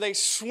they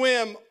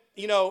swim,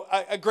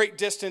 a great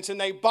distance,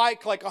 and they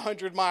bike like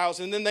 100 miles,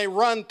 and then they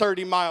run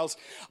 30 miles.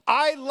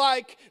 I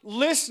like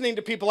listening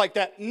to people like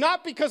that,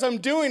 not because I'm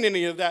doing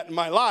any of that in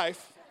my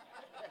life,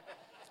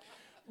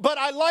 but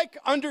I like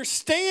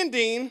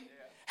understanding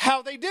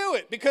how they do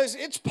it, because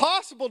it's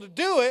possible to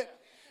do it,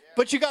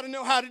 but you got to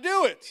know how to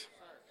do it.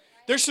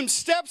 There's some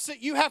steps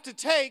that you have to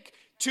take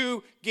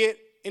to get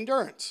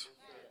endurance.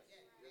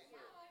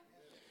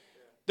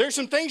 There's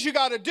some things you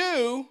got to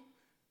do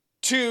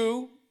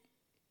to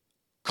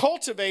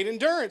cultivate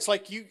endurance.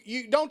 Like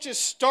you don't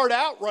just start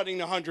out running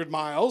 100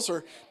 miles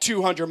or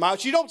 200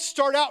 miles. You don't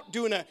start out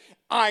doing an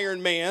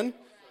Ironman,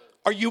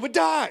 or you would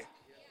die.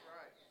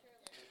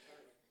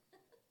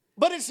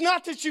 But it's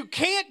not that you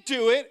can't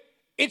do it.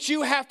 It's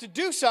you have to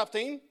do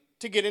something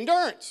to get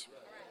endurance.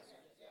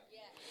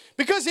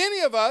 Because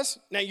any of us,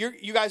 now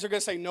you guys are going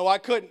to say, no, I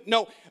couldn't.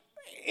 No,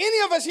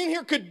 any of us in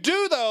here could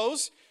do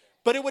those,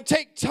 but it would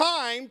take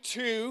time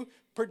to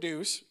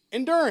produce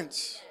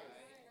endurance.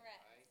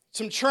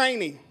 Some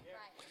training,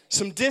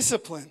 some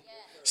discipline,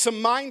 some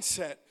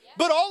mindset.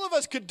 But all of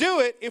us could do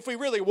it if we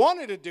really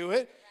wanted to do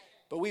it,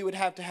 but we would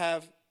have to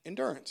have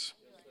endurance.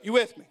 You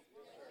with me?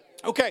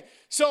 Okay,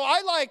 so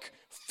I like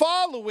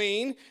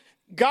following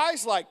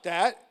guys like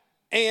that,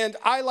 and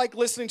I like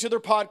listening to their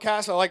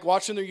podcasts. I like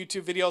watching their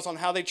YouTube videos on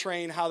how they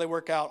train, how they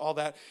work out, all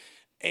that.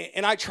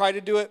 And I try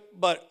to do it,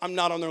 but I'm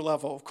not on their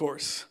level, of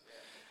course.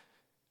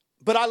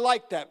 But I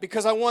like that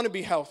because I want to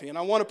be healthy, and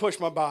I want to push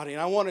my body, and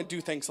I want to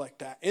do things like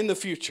that in the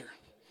future.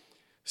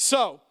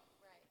 So,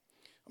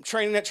 I'm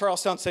training at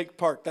Charlestown State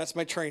Park. That's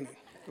my training.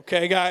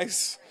 Okay,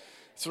 guys?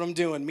 That's what I'm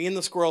doing. Me and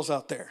the squirrels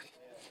out there.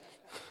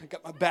 I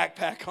got my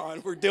backpack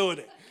on. We're doing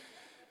it.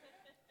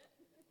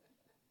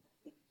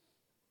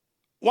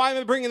 Why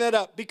am I bringing that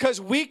up? Because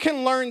we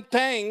can learn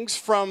things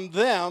from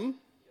them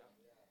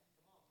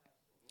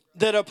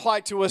that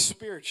apply to us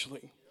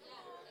spiritually.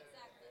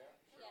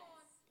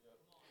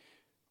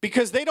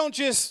 Because they don't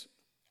just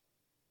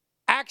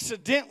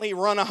accidentally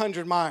run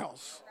 100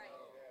 miles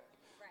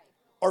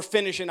or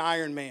finish an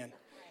Ironman.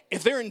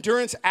 If they're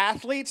endurance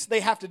athletes, they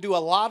have to do a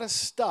lot of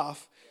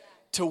stuff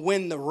to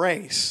win the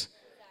race.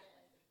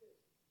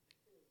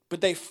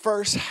 But they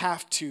first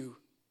have to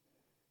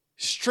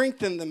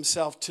strengthen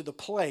themselves to the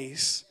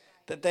place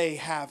that they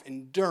have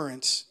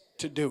endurance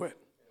to do it.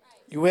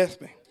 You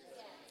with me?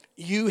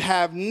 You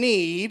have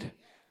need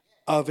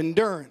of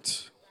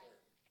endurance.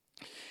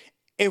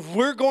 If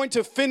we're going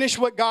to finish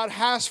what God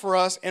has for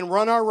us and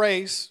run our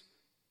race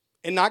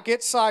and not get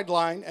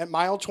sidelined at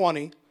mile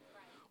 20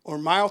 or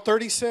mile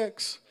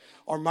 36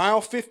 or mile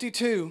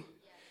 52,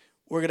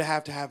 we're going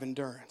to have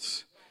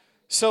endurance.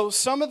 So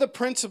some of the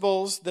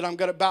principles that I'm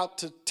about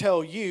to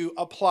tell you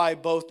apply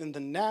both in the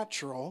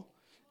natural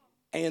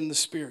and the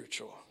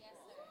spiritual.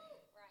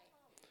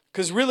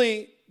 Because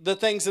really, the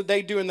things that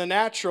they do in the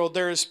natural,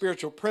 there is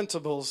spiritual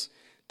principles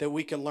that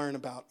we can learn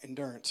about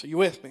endurance. Are you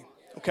with me?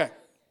 Okay.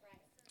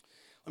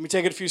 Let me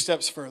take it a few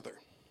steps further.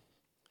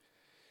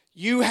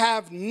 You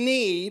have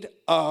need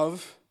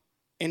of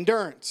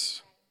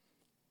endurance.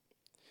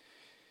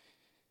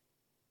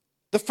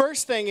 The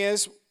first thing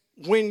is,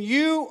 when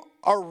you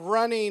are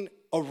running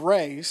a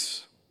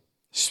race,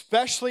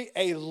 especially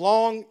a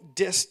long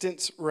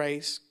distance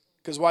race,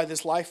 because why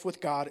this life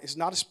with God is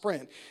not a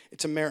sprint,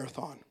 it's a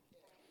marathon.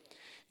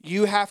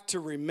 You have to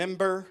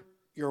remember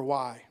your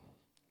why.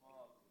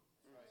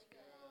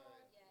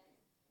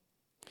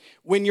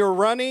 When you're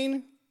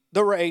running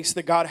the race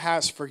that God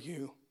has for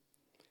you,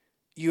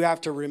 you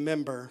have to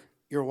remember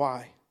your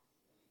why.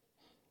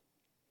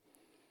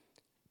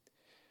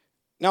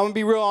 Now, I'm going to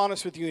be real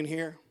honest with you in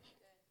here.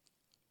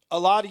 a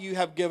lot of you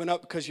have given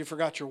up because you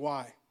forgot your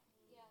why.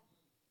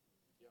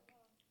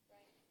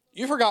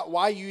 You forgot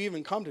why you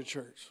even come to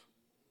church.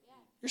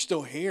 You're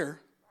still here.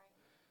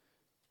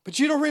 But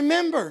you don't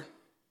remember.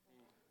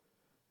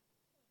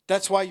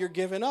 That's why you're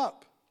giving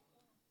up.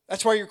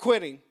 That's why you're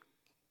quitting.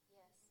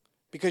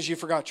 Because you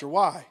forgot your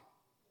why.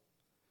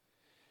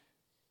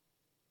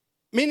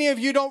 Many of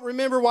you don't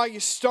remember why you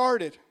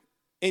started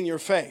in your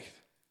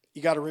faith.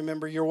 You got to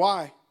remember your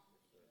why.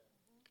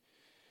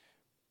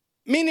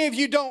 Many of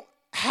you don't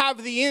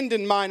have the end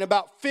in mind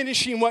about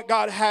finishing what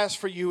God has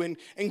for you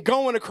and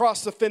going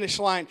across the finish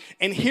line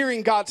and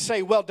hearing God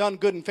say, well done,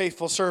 good and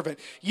faithful servant.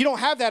 You don't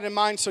have that in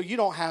mind, so you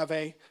don't have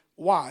a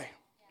why.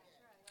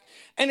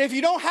 And if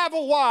you don't have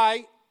a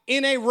why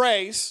in a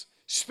race,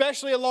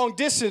 especially a long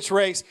distance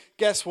race,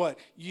 guess what?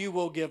 You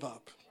will give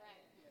up.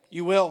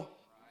 You will.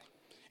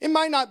 It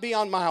might not be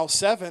on mile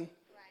 7,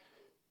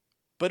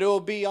 but it will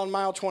be on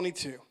mile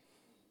 22.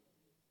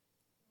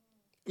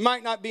 It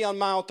might not be on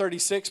mile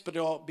 36, but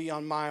it'll be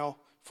on mile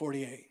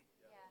 48.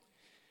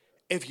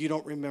 If you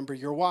don't remember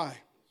your why.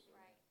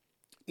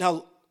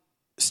 Now,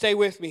 stay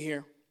with me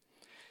here.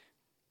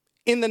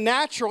 In a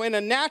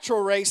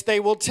natural race, they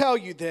will tell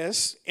you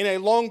this. In a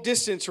long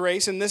distance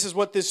race, and this is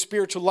what this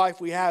spiritual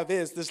life we have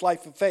is, this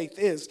life of faith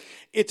is.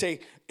 It's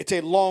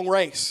a long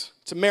race.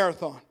 It's a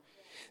marathon.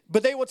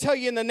 But they will tell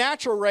you in the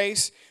natural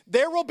race,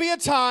 there will be a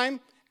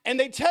time, and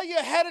they tell you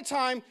ahead of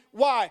time,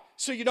 why?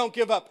 So you don't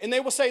give up. And they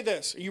will say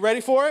this. Are you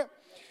ready for it?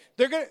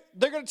 They're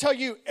going to tell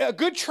you, a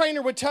good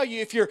trainer would tell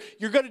you if you're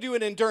going to do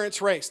an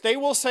endurance race. They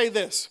will say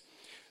this.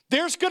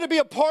 There's going to be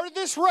a part of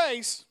this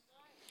race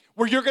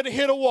where you're going to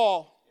hit a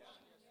wall.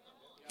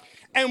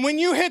 And when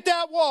you hit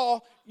that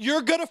wall,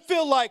 you're going to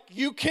feel like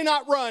you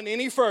cannot run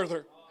any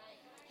further.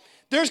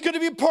 There's going to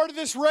be a part of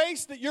this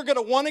race that you're going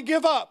to want to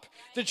give up,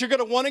 that you're going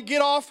to want to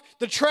get off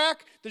the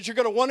track, that you're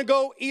going to want to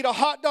go eat a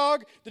hot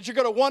dog, that you're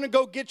going to want to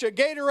go get you a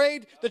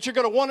Gatorade, that you're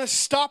going to want to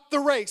stop the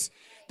race.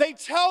 They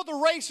tell the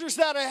racers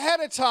that ahead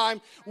of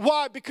time.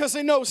 Why? Because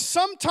they know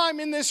sometime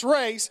in this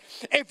race,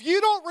 if you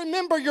don't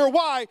remember your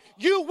why,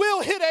 you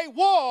will hit a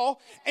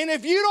wall. And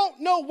if you don't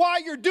know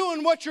why you're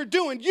doing what you're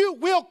doing, you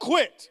will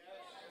quit.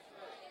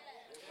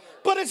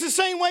 But it's the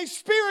same way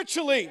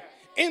spiritually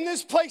in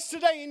this place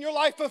today in your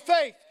life of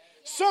faith.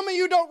 Some of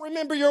you don't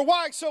remember your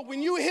why, so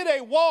when you hit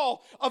a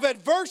wall of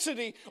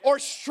adversity or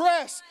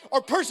stress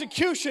or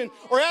persecution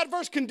or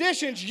adverse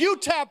conditions, you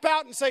tap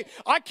out and say,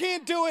 I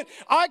can't do it,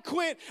 I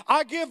quit,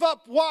 I give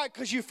up. Why?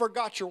 Because you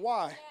forgot your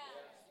why. Yeah,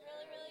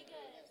 really good.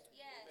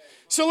 Yes.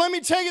 So let me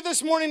tell you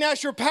this morning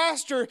as your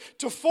pastor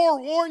to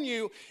forewarn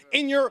you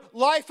in your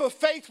life of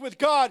faith with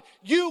God,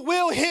 you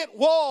will hit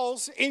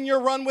walls in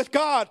your run with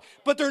God,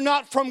 but they're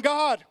not from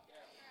God.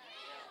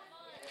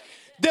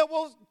 That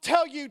will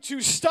tell you to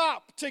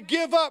stop, to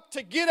give up,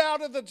 to get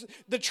out of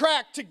the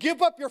track, to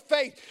give up your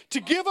faith, to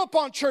give up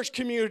on church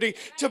community,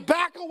 to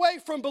back away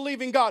from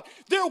believing God.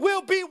 There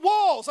will be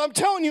walls. I'm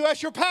telling you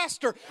as your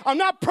pastor, I'm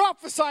not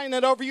prophesying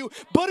that over you,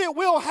 but it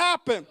will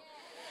happen.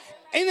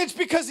 And it's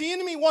because the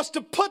enemy wants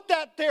to put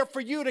that there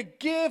for you to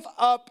give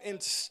up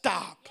and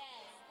stop. Yes,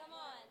 come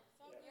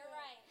on. You're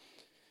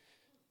right.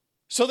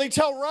 So they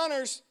tell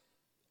runners,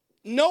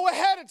 know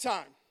ahead of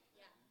time.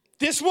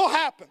 This will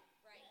happen.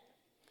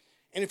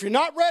 And if you're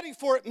not ready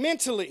for it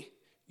mentally,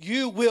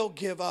 you will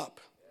give up.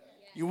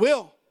 You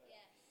will.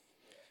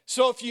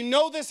 So if you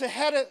know this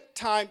ahead of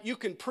time, you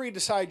can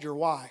pre-decide your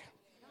why.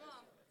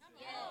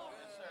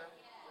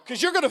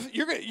 Because you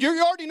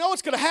already know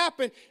it's going to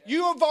happen.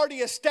 You have already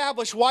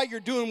established why you're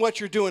doing what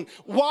you're doing,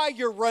 why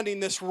you're running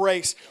this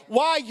race,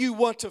 why you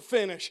want to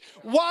finish,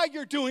 why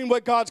you're doing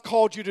what God's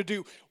called you to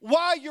do,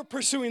 why you're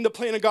pursuing the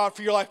plan of God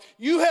for your life.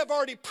 You have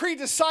already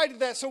pre-decided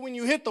that, so when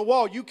you hit the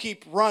wall, you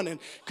keep running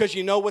because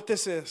you know what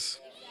this is.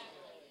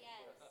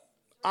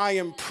 I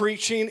am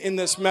preaching in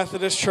this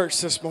Methodist church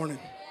this morning.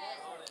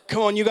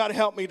 Come on, you got to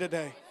help me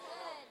today.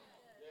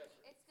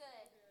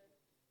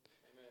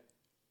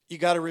 You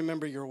got to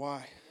remember your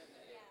why.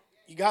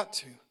 You got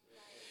to.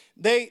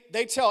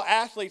 They tell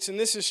athletes, and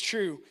this is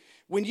true,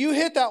 when you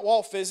hit that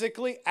wall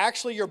physically,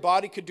 actually your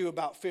body could do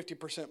about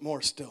 50%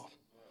 more still.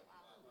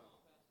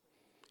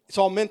 It's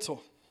all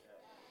mental.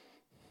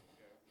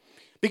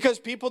 Because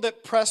people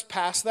that press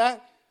past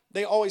that,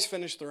 they always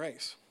finish the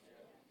race.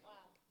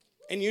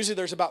 And usually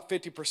there's about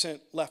 50%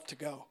 left to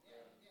go.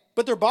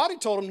 But their body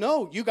told them,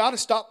 no, you got to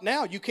stop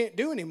now. You can't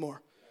do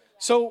anymore.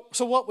 So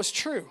what was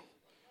true?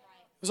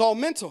 It was all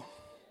mental.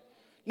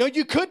 No,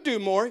 you could do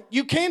more.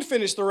 You can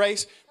finish the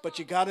race, but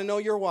you got to know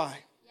your why.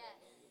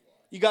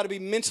 You got to be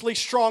mentally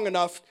strong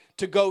enough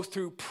to go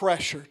through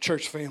pressure,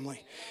 church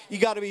family. You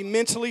got to be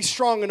mentally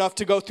strong enough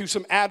to go through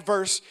some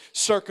adverse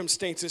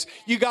circumstances.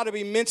 You got to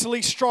be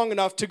mentally strong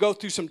enough to go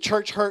through some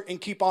church hurt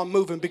and keep on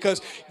moving,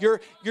 because your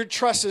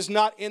trust is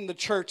not in the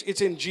church,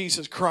 it's in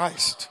Jesus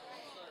Christ.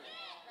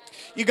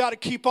 You got to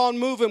keep on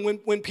moving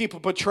when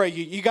people betray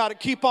you. You got to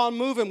keep on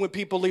moving when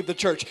people leave the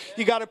church.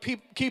 You got to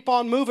keep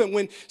on moving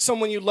when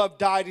someone you love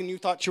died and you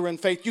thought you were in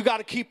faith. You got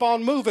to keep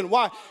on moving.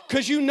 Why?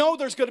 Because you know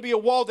there's going to be a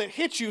wall that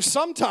hits you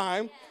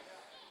sometime.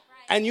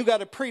 And you got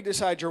to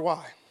pre-decide your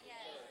why.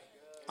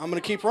 I'm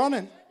going to keep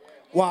running.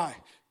 Why?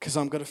 Because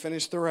I'm going to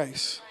finish the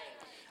race.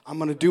 I'm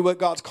going to do what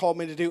God's called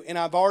me to do. And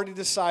I've already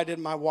decided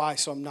my why,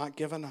 so I'm not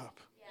giving up.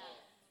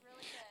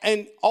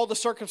 And all the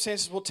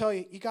circumstances will tell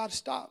you, you got to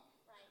stop.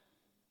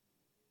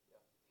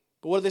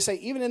 But what do they say?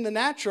 Even in the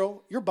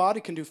natural, your body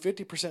can do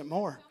 50%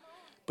 more.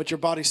 But your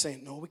body's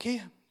saying, no, we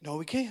can't. No,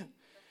 we can't.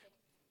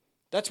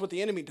 That's what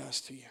the enemy does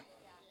to you.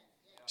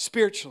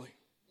 Spiritually.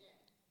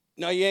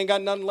 No, you ain't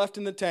got nothing left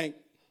in the tank.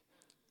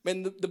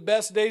 And the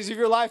best days of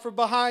your life are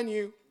behind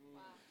you.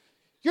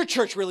 Your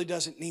church really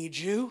doesn't need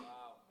you.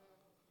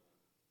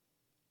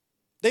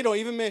 They don't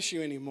even miss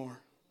you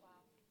anymore.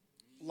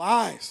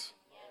 Lies.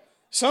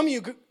 Some of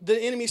you, the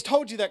enemy's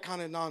told you that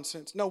kind of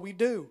nonsense. No, we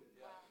do.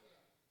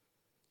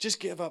 Just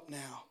give up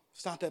now.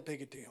 It's not that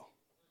big a deal.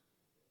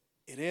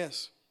 It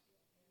is.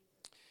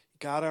 You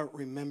gotta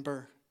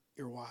remember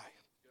your why.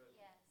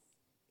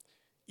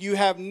 You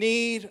have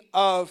need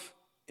of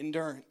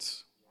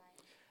endurance.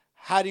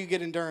 How do you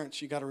get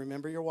endurance? You gotta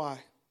remember your why.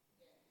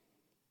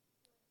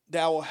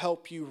 That will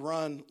help you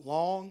run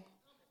long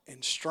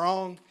and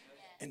strong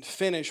and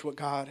finish what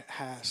God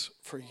has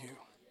for you.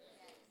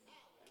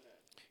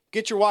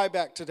 Get your why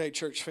back today,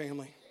 church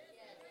family.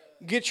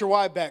 Get your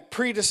why back.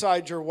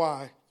 Pre-decide your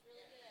why.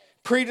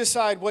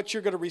 Pre-decide what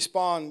you're going to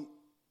respond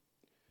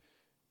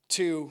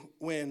to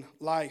when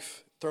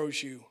life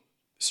throws you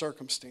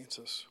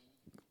circumstances.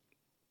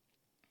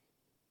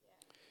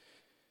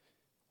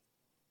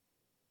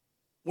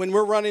 When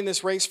we're running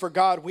this race for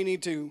God, we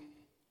need to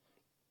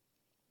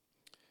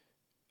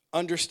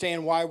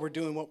understand why we're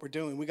doing what we're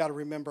doing. We got to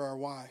remember our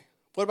why.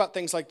 What about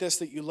things like this,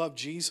 that you love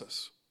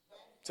Jesus?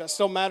 Does that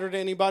still matter to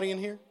anybody in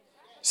here?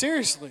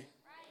 Seriously.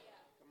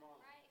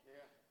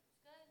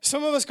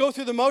 Some of us go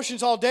through the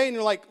motions all day and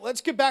you're like,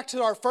 let's get back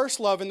to our first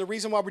love and the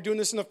reason why we're doing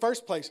this in the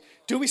first place.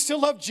 Do we still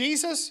love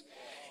Jesus?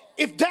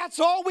 If that's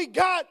all we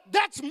got,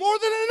 that's more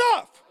than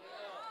enough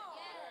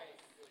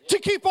to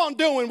keep on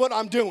doing what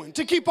I'm doing,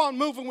 to keep on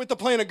moving with the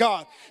plan of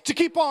God, to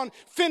keep on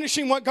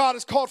finishing what God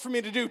has called for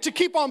me to do, to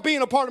keep on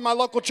being a part of my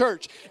local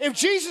church. If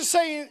Jesus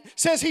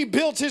says he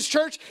builds his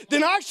church,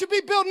 then I should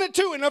be building it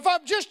too. And if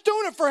I'm just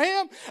doing it for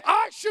him,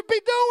 I should be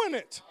doing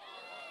it.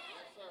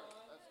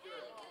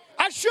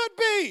 I should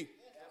be.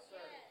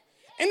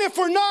 And if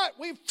we're not,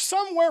 we've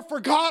somewhere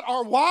forgot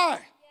our why.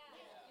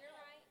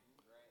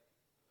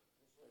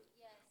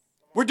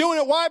 We're doing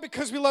it why?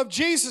 Because we love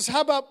Jesus.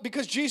 How about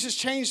because Jesus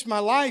changed my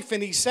life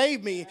and he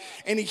saved me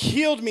and he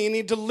healed me and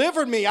he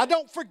delivered me? I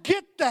don't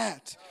forget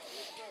that.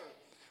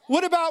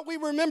 What about we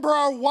remember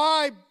our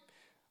why?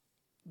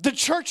 The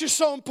church is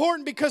so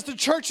important because the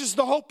church is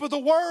the hope of the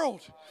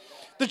world.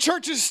 The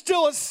church is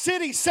still a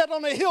city set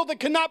on a hill that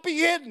cannot be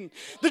hidden.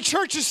 The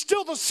church is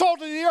still the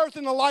salt of the earth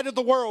and the light of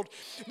the world.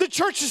 The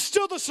church is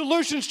still the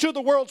solutions to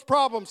the world's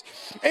problems.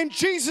 And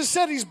Jesus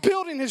said he's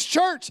building his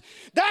church.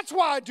 That's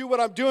why I do what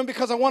I'm doing,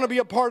 because I want to be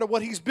a part of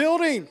what he's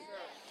building.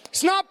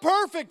 It's not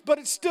perfect, but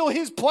it's still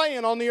his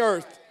plan on the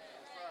earth.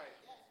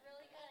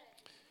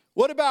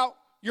 What about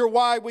your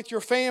why with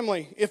your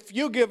family? If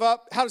you give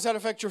up, how does that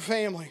affect your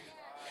family?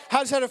 How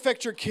does that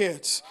affect your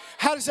kids?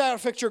 How does that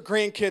affect your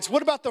grandkids?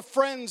 What about the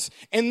friends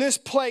in this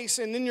place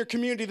and in your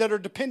community that are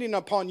depending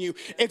upon you?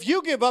 If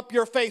you give up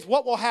your faith,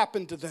 what will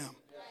happen to them?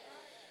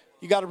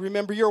 You got to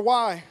remember your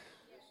why.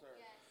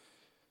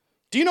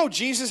 Do you know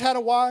Jesus had a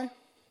why?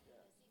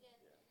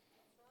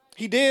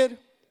 He did.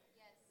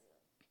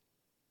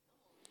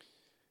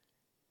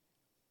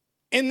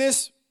 In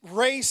this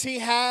race he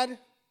had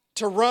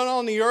to run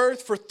on the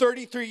earth for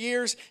 33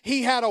 years,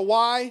 he had a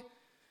why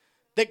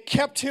that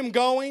kept him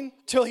going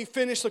till he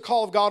finished the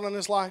call of God on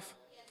his life.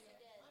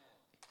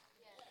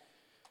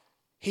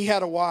 He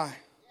had a why.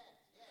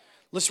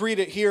 Let's read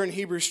it here in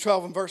Hebrews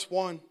 12 and verse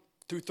 1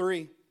 through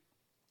 3.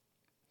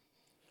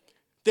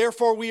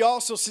 Therefore we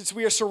also, since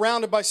we are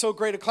surrounded by so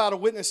great a cloud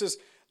of witnesses,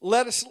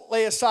 let us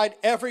lay aside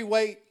every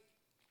weight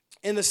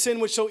and the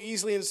sin which so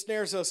easily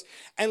ensnares us,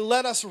 and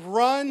let us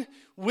run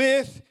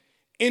with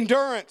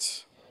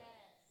endurance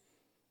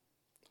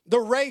the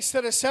race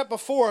that is set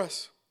before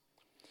us,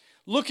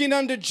 looking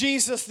unto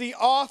Jesus, the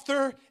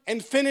author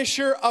and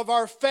finisher of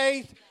our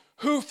faith,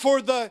 who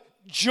for the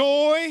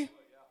joy,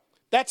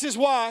 that's his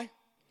why,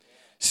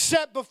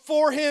 set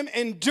before him,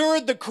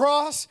 endured the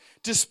cross,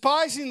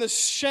 despising the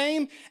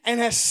shame, and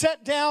has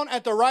sat down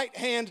at the right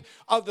hand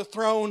of the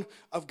throne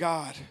of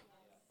God.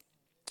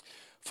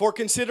 For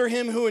consider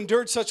him who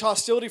endured such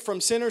hostility from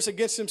sinners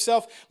against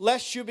himself,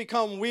 lest you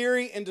become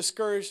weary and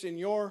discouraged in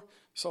your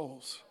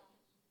souls.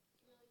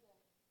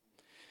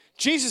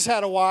 Jesus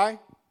had a why.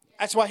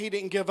 That's why he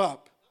didn't give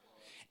up.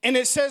 And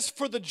it says,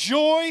 for the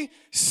joy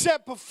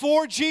set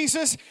before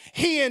Jesus,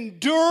 he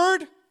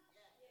endured.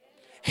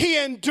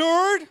 He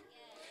endured.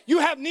 You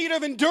have need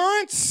of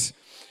endurance.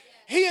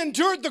 He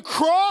endured the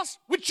cross,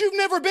 which you've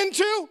never been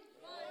to.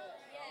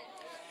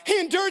 He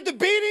endured the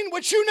beating,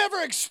 which you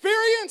never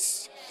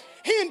experienced.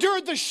 He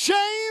endured the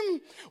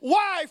shame.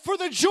 Why? For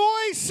the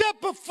joy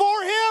set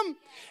before him.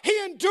 He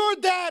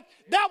endured that.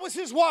 That was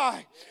his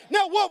why.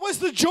 Now, what was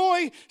the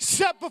joy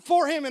set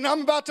before him? And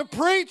I'm about to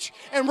preach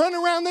and run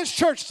around this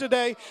church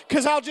today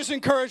because I'll just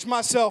encourage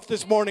myself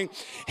this morning.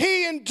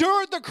 He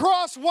endured the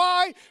cross.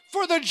 Why?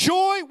 For the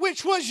joy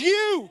which was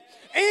you.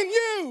 And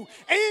you,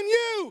 and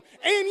you,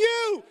 and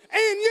you,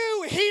 and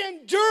you. He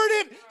endured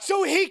it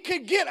so he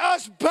could get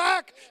us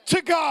back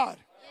to God.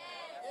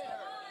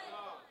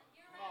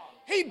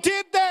 He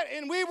did that,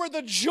 and we were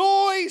the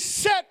joy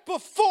set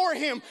before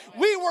him.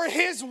 We were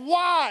his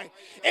why.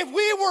 If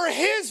we were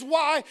his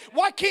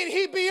why can't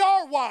he be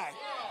our why?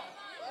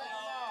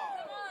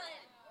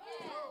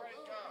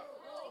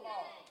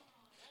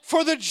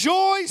 For the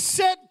joy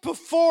set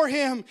before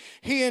him,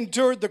 he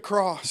endured the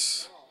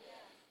cross.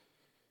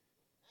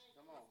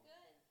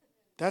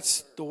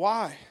 That's the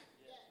why.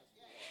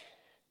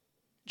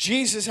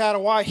 Jesus had a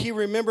why. He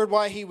remembered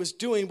why he was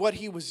doing what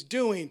he was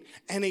doing,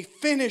 and he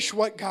finished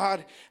what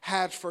God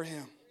had for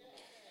him.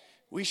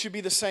 We should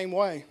be the same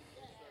way.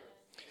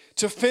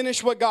 To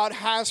finish what God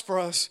has for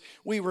us,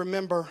 we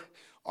remember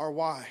our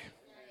why.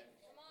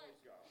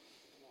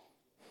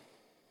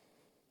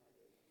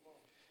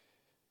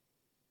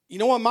 You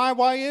know what my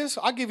why is?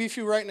 I'll give you a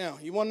few right now.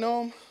 You want to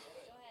know them?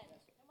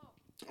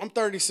 I'm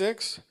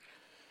 36.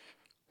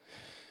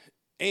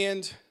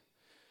 And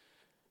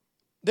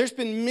there's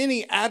been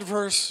many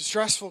adverse,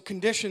 stressful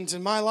conditions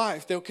in my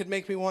life that could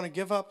make me want to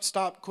give up,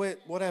 stop,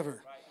 quit,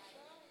 whatever.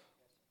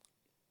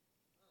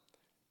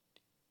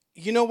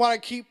 You know why I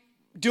keep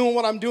doing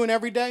what I'm doing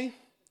every day?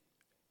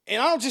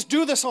 And I don't just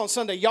do this on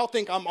Sunday. Y'all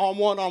think I'm on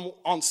one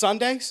on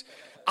Sundays?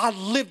 I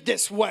live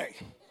this way.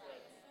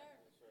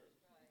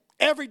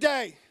 Every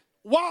day.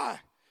 Why?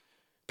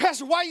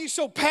 Pastor, why are you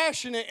so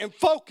passionate and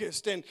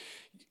focused? And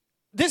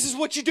this is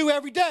what you do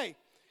every day.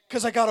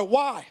 Because I got a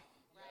why.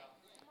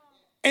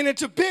 And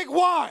it's a big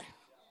why.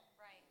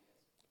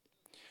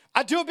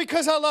 I do it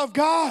because I love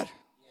God.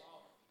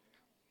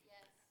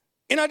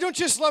 And I don't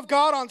just love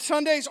God on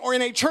Sundays or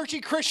in a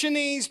churchy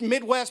Christianese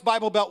Midwest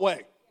Bible Belt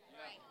way.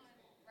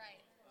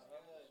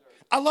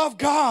 I love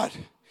God.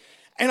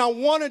 And I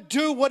want to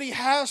do what he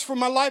has for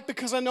my life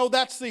because I know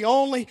that's the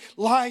only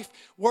life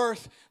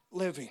worth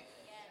living.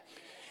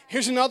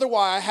 Here's another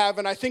why I have,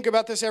 and I think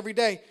about this every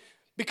day.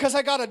 Because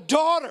I got a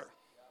daughter.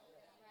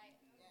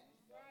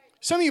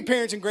 Some of you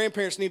parents and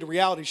grandparents need a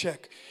reality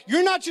check.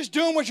 You're not just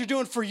doing what you're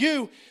doing for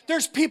you.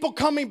 There's people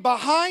coming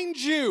behind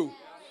you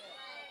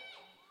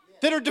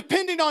that are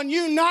depending on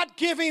you not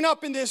giving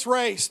up in this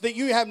race, that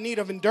you have need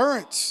of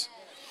endurance.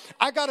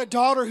 I got a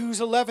daughter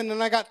who's 11,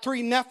 and I got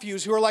 3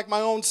 nephews who are like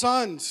my own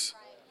sons.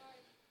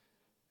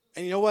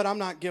 And you know what? I'm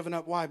not giving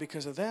up. Why?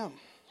 Because of them.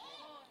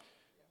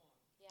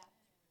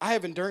 I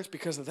have endurance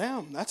because of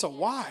them. That's a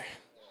why.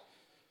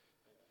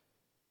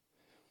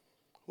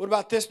 What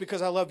about this?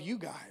 Because I love you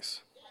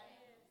guys.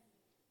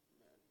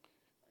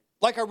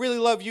 Like I really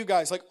love you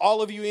guys, like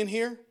all of you in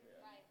here.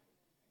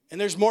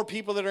 And there's more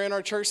people that are in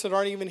our church that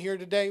aren't even here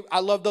today. I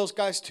love those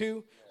guys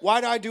too.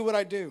 Why do I do what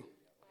I do?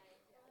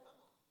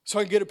 So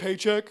I can get a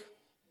paycheck?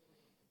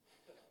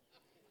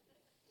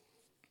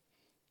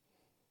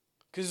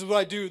 Because this is what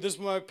I do. This is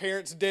what my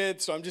parents did,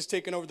 so I'm just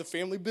taking over the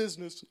family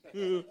business.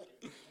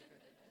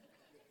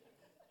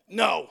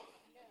 No.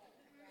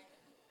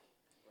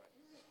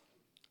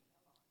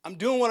 I'm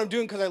doing what I'm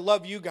doing because I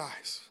love you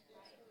guys.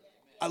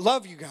 I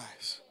love you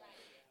guys.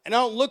 And I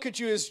don't look at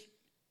you as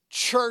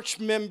church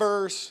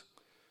members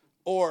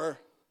or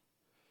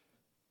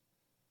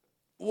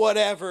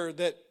whatever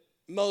that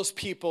most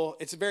people,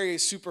 it's a very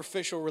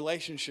superficial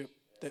relationship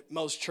that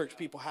most church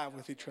people have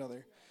with each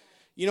other.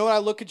 You know what I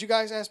look at you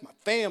guys as? My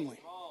family.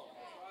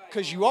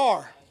 Because you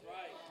are.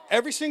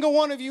 Every single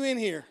one of you in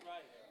here.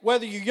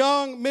 Whether you're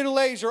young,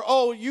 middle-aged, or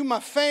old, you my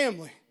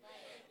family.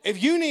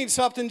 If you need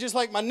something just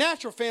like my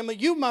natural family,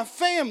 you my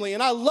family.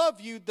 And I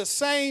love you the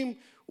same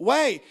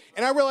way.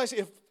 And I realize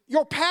if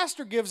your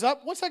pastor gives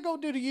up, what's that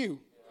going to do to you?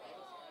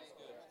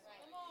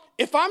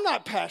 If I'm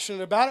not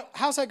passionate about it,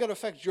 how's that going to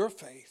affect your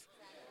faith?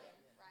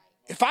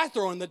 If I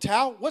throw in the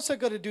towel, what's that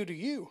going to do to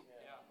you?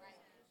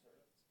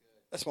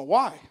 That's my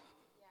why.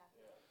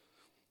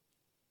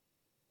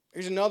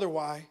 Here's another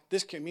why.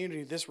 This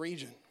community, this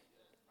region.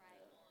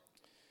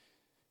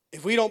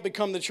 If we don't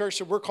become the church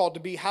that we're called to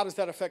be, how does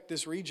that affect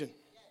this region?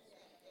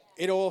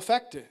 It'll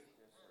affect it.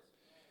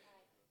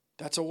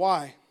 That's a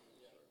why.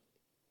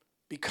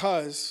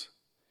 Because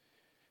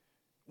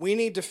we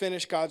need to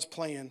finish God's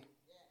plan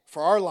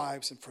for our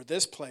lives and for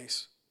this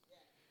place.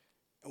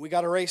 And we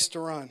got a race to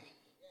run.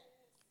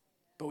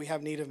 But we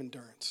have need of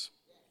endurance.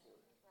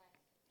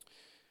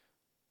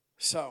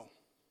 So,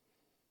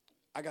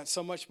 I got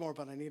so much more,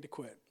 but I need to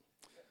quit.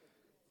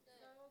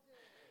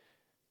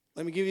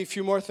 Let me give you a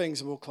few more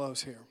things and we'll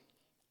close here.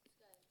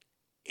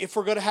 If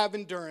we're going to have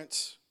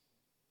endurance,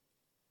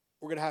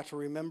 we're going to have to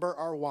remember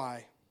our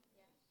why.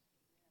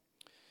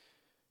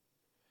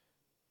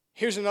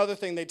 Here's another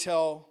thing they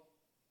tell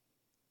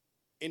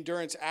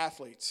endurance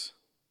athletes.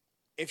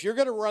 If you're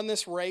going to run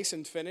this race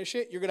and finish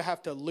it, you're going to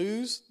have to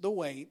lose the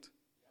weight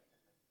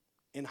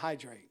and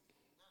hydrate.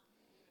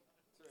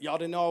 Y'all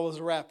didn't know I was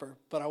a rapper,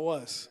 but I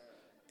was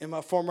in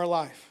my former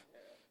life.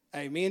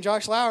 Hey, me and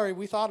Josh Lowry,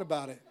 we thought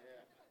about it.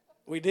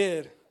 We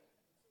did.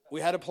 We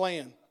had a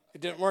plan.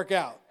 It didn't work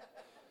out,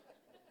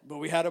 but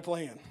we had a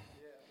plan.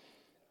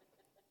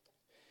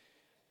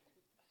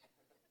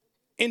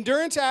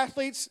 Endurance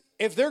athletes,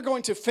 if they're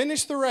going to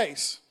finish the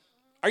race,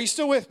 are you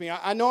still with me?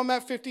 I know I'm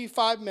at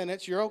 55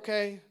 minutes. You're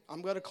okay.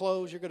 I'm going to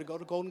close. You're going to go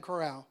to Golden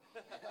Corral.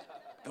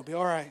 It'll be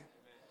all right.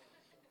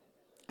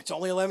 It's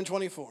only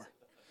 11:24.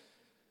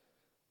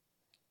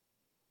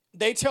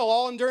 They tell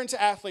all endurance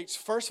athletes,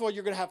 first of all,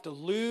 you're going to have to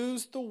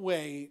lose the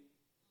weight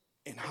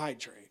and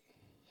hydrate.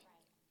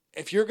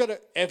 If you're going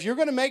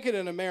to make it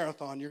in a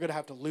marathon, you're going to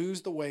have to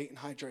lose the weight and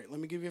hydrate. Let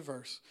me give you a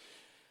verse.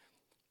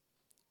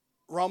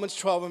 Romans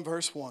 12 and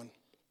verse 1.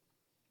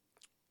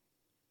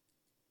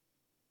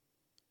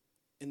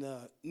 In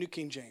the New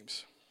King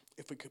James,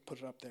 if we could put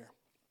it up there.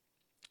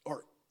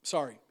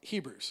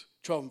 Hebrews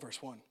 12 and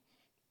verse 1.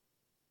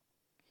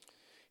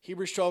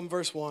 Hebrews 12 and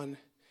verse 1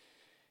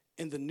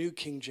 in the New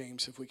King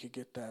James, if we could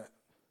get that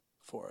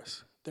for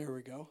us. There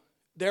we go.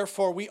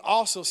 Therefore, we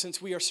also,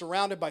 since we are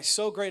surrounded by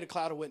so great a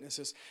cloud of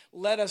witnesses,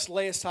 let us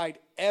lay aside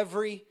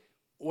every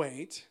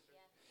weight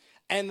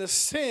and the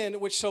sin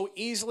which so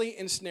easily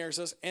ensnares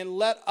us, and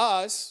let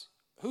us,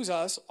 who's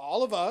us?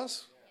 All of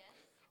us,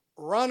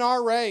 run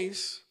our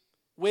race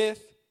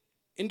with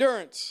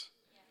endurance,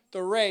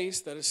 the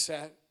race that is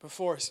set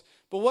before us.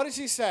 But what does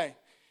he say?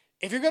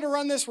 If you're going to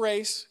run this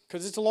race,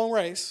 because it's a long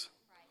race,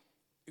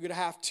 you're going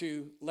to have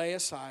to lay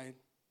aside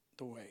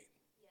the weight.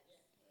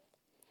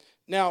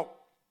 Now,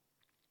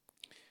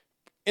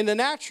 in the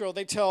natural,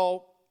 they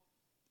tell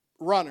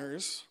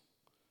runners,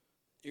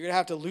 you're going to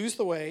have to lose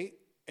the weight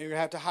and you're going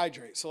to have to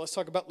hydrate. So let's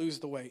talk about lose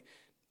the weight.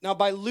 Now,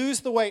 by lose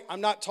the weight,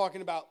 I'm not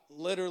talking about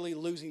literally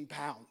losing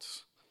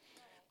pounds.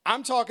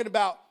 I'm talking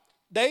about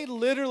they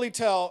literally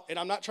tell, and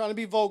I'm not trying to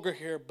be vulgar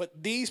here,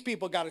 but these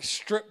people got to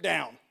strip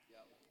down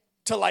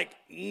to like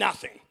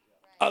nothing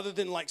other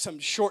than like some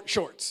short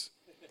shorts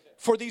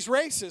for these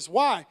races.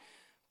 Why?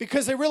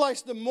 Because they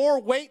realize the more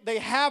weight they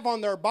have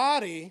on their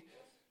body,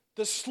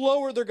 the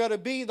slower they're going to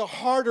be, the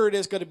harder it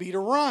is going to be to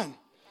run.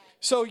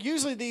 So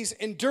usually these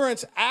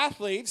endurance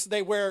athletes,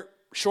 they wear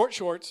short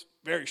shorts,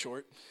 very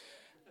short,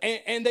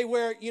 and they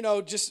wear,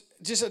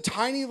 just a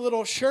tiny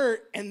little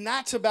shirt, and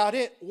that's about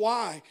it.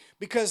 Why?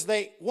 Because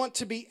they want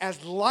to be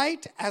as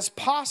light as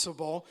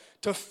possible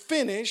to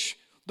finish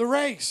the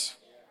race.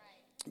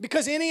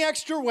 Because any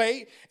extra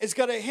weight is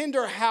going to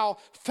hinder how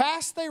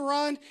fast they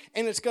run,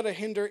 and it's going to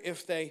hinder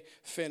if they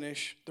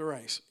finish the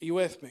race. Are you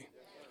with me?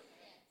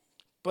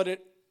 But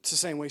it's the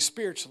same way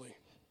spiritually.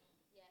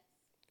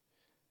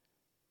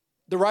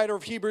 The writer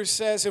of Hebrews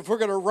says if we're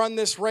going to run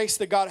this race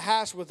that God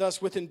has with us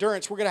with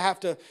endurance, we're going to have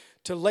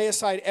to lay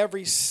aside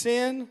every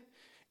sin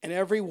and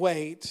every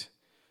weight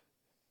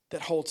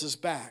that holds us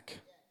back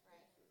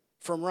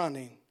from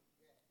running.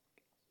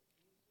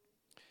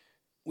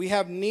 We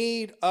have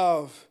need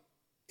of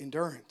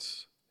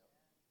endurance.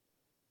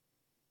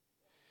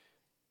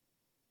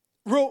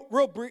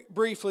 Real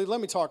briefly,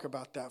 let me talk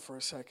about that for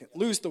a second.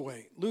 Lose the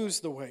weight.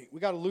 We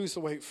got to lose the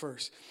weight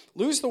first.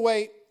 Lose the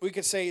weight, we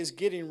could say, is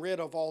getting rid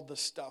of all the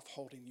stuff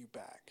holding you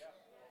back.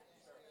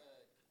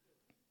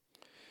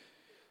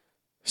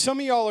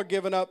 Some of y'all are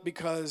giving up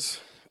because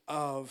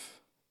of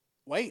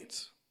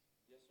weights,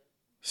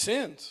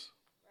 sins.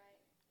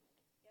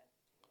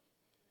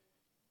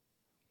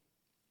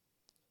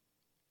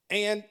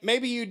 And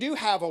maybe you do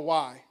have a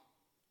why,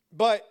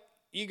 but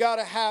you got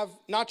to have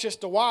not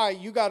just a why,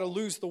 you got to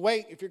lose the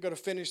weight if you're going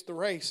to finish the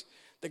race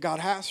that God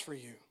has for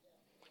you.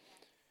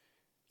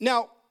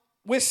 Now,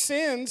 with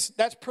sins,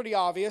 that's pretty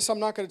obvious. I'm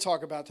not going to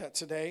talk about that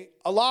today.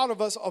 A lot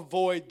of us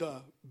avoid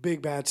the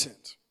big bad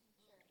sins.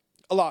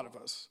 A lot of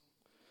us.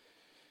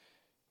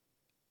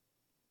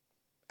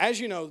 As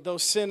you know, though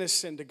sin is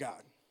sin to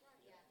God.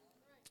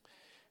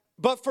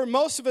 But for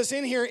most of us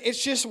in here,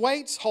 it's just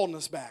weights holding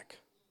us back.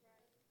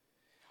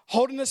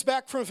 Holding us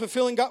back from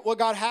fulfilling what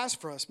God has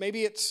for us.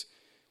 Maybe it's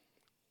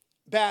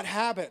bad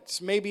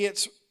habits. Maybe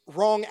it's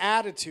wrong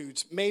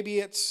attitudes. Maybe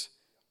it's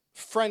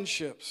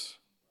friendships.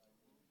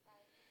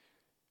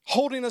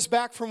 Holding us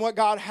back from what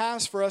God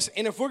has for us.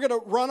 And if we're going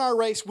to run our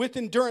race with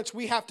endurance,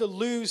 we have to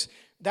lose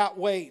that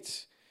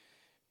weight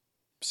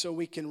so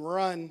we can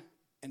run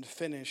and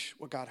finish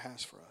what God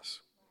has for us.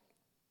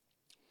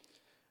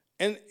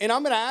 And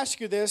I'm going to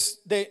ask you this,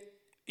 that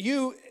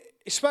you,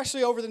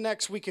 especially over the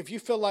next week, if you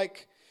feel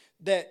like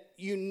that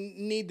you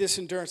need this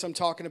endurance I'm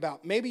talking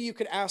about, maybe you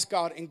could ask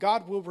God, and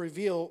God will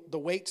reveal the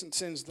weights and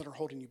sins that are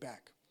holding you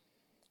back.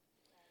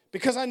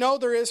 Because I know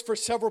there is, for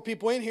several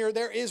people in here,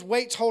 there is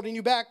weights holding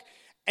you back.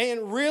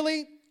 And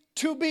really,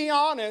 to be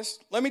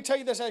honest, let me tell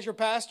you this as your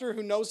pastor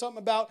who knows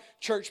something about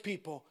church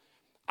people.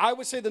 I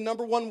would say the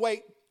number one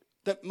weight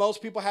that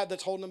most people have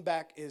that's holding them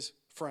back is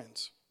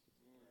friends.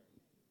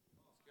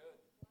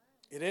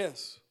 It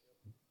is.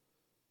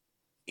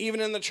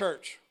 Even in the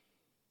church.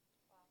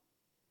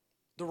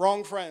 The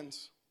wrong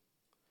friends.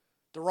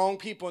 The wrong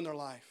people in their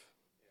life.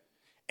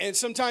 And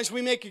sometimes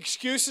we make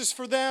excuses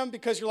for them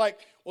because you're like,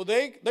 well,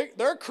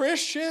 they're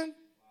Christian.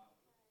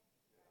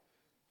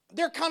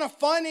 They're kind of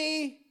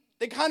funny.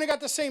 They kind of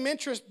got the same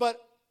interest,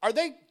 but are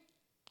they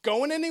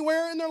going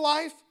anywhere in their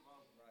life?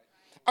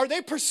 Are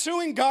they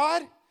pursuing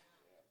God?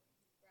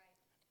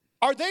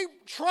 Are they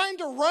trying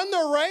to run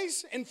their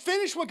race and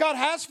finish what God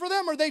has for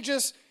them? Or are they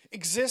just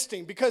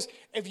existing? Because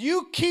if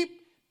you keep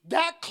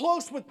that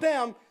close with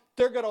them,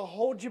 they're going to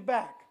hold you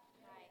back.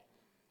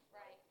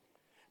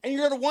 And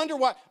you're going to wonder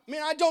why.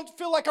 Man, I don't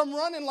feel like I'm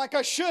running like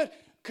I should.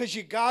 Because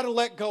you got to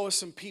let go of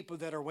some people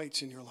that are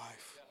weights in your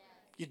life.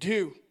 You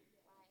do.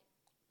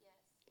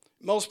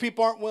 Most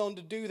people aren't willing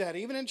to do that,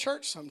 even in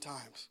church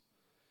sometimes.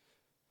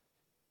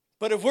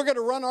 But if we're going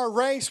to run our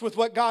race with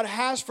what God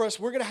has for us,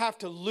 we're going to have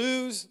to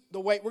lose the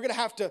weight. We're going to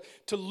have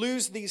to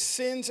lose these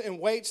sins and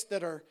weights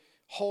that are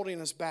holding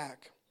us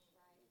back.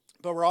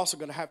 But we're also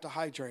going to have to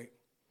hydrate.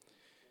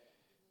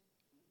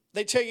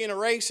 They tell you in a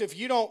race, if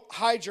you don't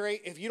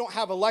hydrate, if you don't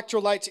have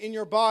electrolytes in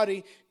your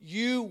body,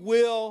 you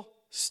will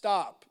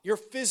stop. Your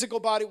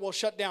physical body will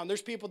shut down.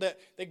 There's people that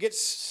get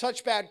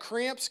such bad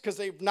cramps because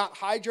they've not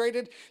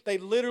hydrated. They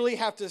literally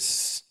have to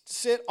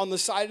sit on the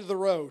side of the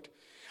road.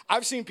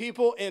 I've seen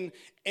people in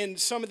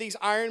some of these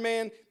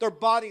Ironman, their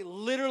body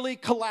literally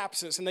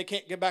collapses and they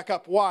can't get back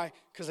up. Why?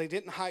 Because they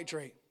didn't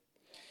hydrate.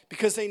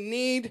 Because they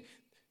need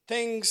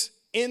things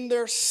in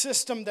their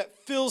system that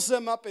fills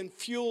them up and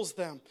fuels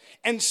them.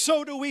 And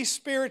so do we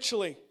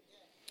spiritually.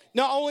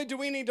 Not only do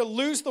we need to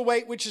lose the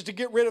weight, which is to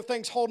get rid of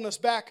things holding us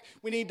back,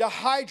 we need to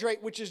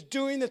hydrate, which is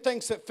doing the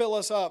things that fill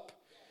us up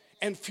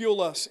and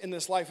fuel us in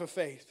this life of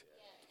faith.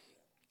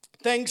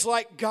 Things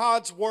like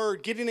God's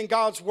word, getting in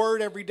God's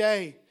word every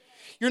day.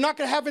 You're not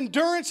going to have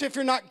endurance if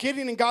you're not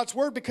getting in God's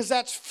word, because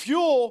that's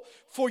fuel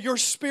for your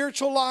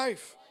spiritual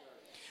life.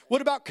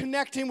 What about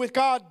connecting with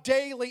God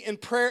daily in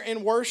prayer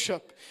and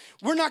worship?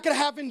 We're not going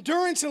to have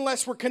endurance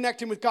unless we're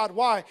connecting with God.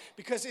 Why?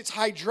 Because it's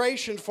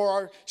hydration for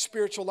our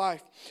spiritual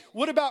life.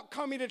 What about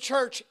coming to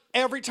church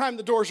every time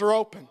the doors are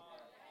open?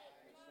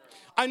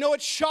 I know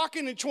it's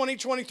shocking in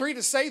 2023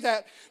 to say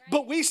that,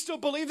 but we still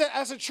believe that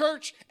as a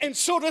church, and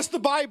so does the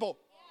Bible,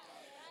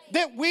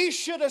 that we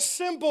should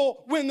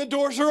assemble when the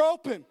doors are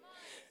open.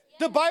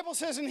 The Bible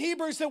says in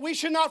Hebrews that we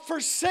should not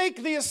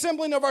forsake the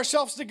assembling of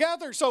ourselves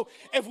together. So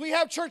if we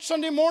have church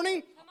Sunday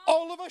morning,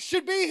 all of us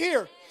should be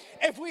here.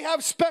 If we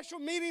have special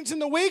meetings in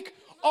the week,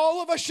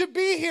 all of us should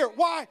be here.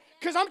 Why?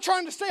 Because I'm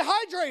trying to stay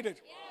hydrated.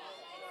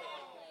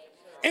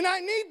 And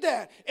I need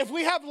that. If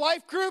we have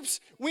life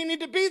groups, we need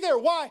to be there.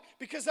 Why?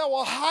 Because that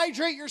will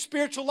hydrate your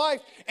spiritual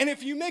life. And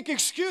if you make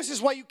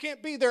excuses why you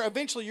can't be there,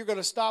 eventually you're going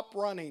to stop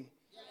running.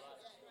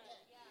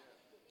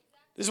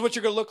 This is what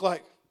you're going to look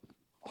like.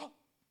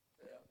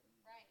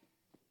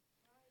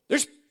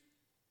 There's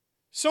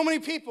so many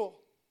people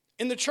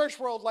in the church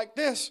world like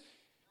this,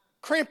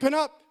 cramping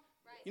up.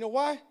 You know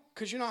why?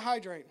 Because you're not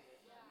hydrating.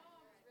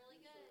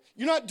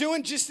 You're not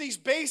doing just these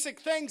basic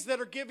things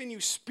that are giving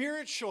you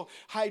spiritual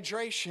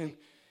hydration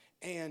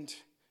and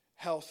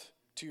health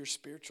to your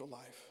spiritual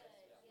life.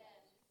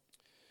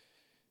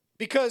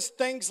 Because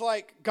things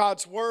like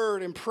God's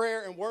word and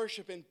prayer and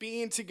worship and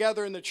being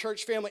together in the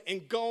church family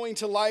and going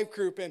to life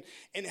group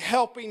and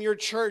helping your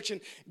church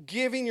and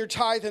giving your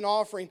tithe and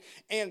offering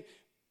and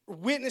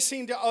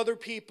witnessing to other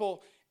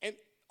people and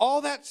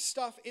all that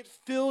stuff, it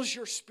fills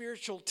your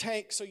spiritual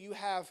tank so you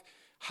have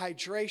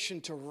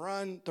hydration to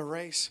run the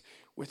race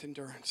with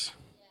endurance.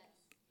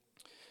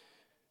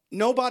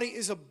 Nobody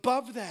is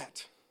above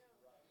that.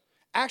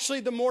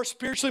 Actually, the more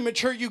spiritually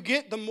mature you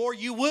get, the more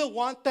you will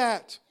want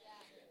that.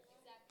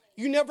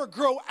 You never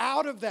grow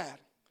out of that.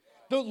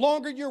 The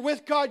longer you're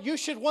with God, you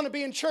should want to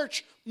be in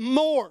church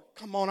more.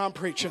 Come on, I'm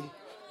preaching.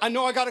 I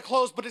know I got to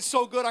close, but it's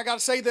so good. I got to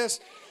say this.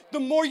 The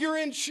more you're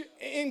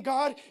in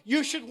God,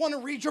 you should want to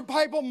read your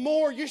Bible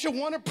more. You should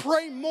want to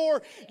pray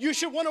more. You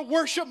should want to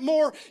worship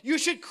more. You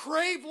should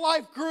crave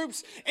life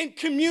groups and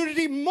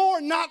community more,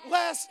 not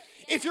less.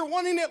 If you're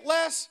wanting it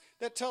less,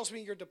 that tells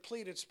me you're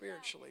depleted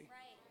spiritually.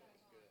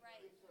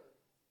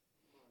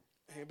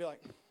 And you'll be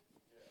like,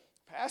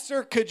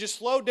 Pastor, could you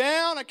slow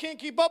down? I can't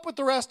keep up with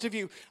the rest of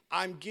you.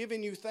 I'm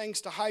giving you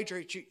things to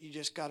hydrate you. You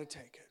just got to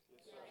take it.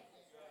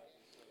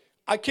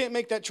 I can't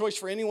make that choice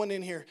for anyone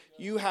in here.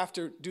 You have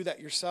to do that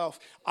yourself.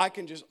 I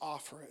can just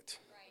offer it.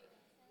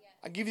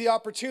 I give you the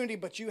opportunity,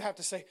 but you have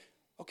to say,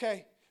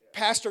 okay,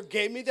 Pastor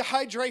gave me the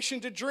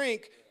hydration to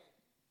drink.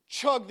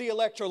 Chug the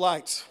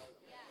electrolytes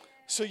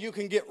so you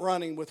can get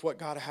running with what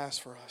God has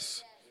for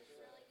us.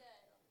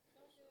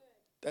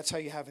 That's how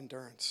you have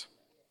endurance.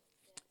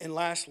 And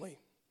lastly,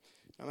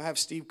 I'm going to have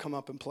Steve come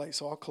up and play,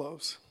 so I'll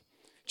close.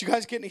 Did you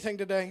guys get anything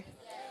today?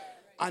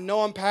 I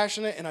know I'm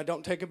passionate, and I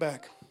don't take it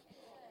back.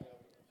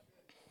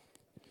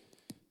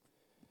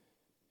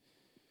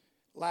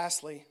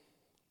 Lastly,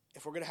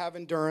 if we're going to have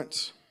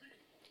endurance,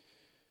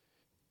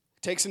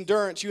 it takes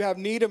endurance. You have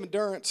need of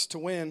endurance to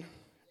win.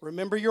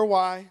 Remember your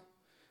why,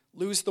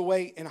 lose the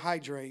weight, and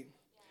hydrate,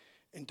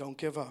 and don't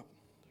give up.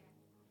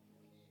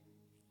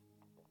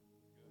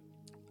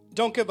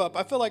 Don't give up.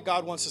 I feel like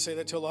God wants to say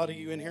that to a lot of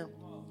you in here.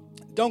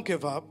 Don't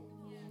give up.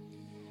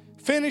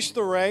 Finish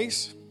the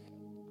race.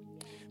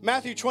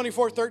 Matthew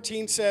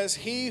 24:13 says,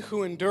 he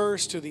who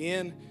endures to the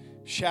end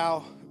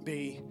shall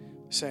be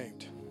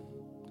saved.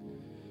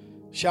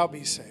 Shall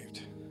be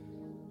saved.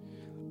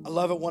 I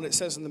love it when it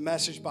says in the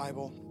Message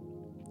Bible,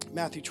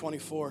 Matthew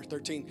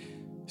 24:13,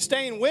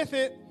 staying with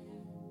it.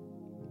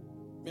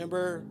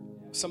 Remember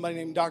somebody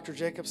named Dr.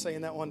 Jacob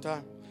saying that one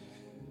time?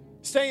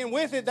 Staying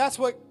with it, that's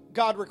what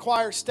God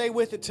requires. Stay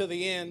with it to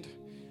the end,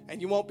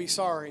 and you won't be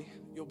sorry.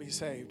 You'll be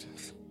saved.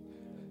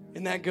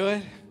 Isn't that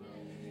good?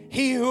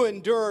 He who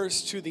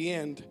endures to the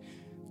end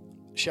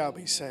shall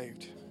be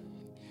saved.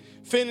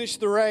 Finish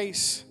the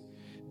race.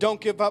 Don't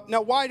give up.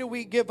 Now, why do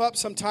we give up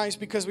sometimes?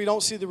 Because we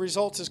don't see the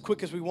results as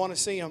quick as we want to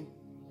see them.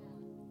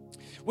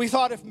 We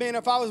thought,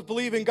 if I was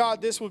believing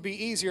God, this would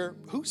be easier.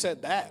 Who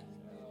said that?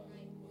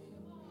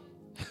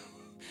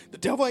 The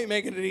devil ain't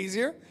making it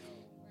easier.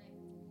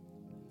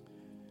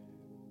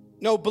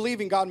 No,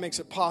 believing God makes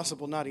it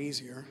possible, not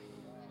easier.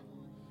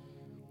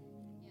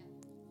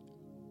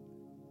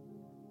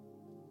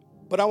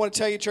 But I want to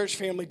tell you, church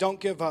family, don't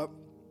give up.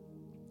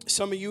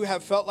 Some of you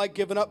have felt like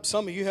giving up.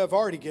 Some of you have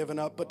already given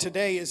up. But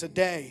today is a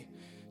day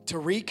to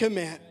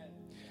recommit,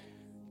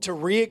 to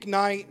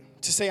reignite,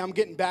 to say, I'm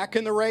getting back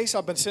in the race.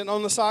 I've been sitting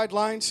on the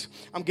sidelines.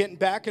 I'm getting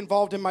back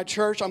involved in my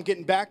church. I'm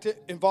getting back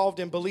involved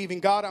in believing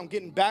God. I'm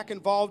getting back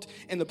involved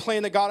in the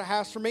plan that God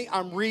has for me.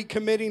 I'm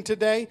recommitting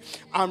today.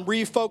 I'm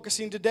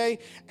refocusing today.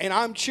 And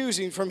I'm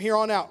choosing from here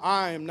on out,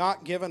 I am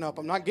not giving up.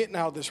 I'm not getting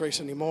out of this race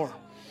anymore.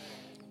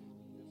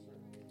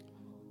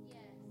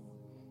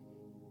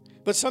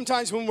 But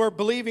sometimes when we're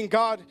believing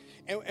God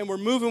and we're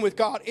moving with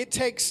God, it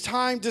takes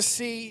time to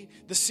see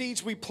the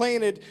seeds we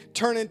planted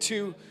turn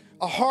into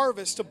a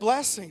harvest, a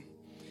blessing.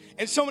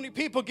 And so many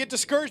people get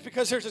discouraged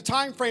because there's a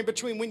time frame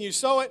between when you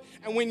sow it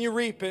and when you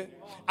reap it.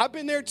 I've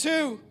been there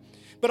too.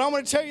 But I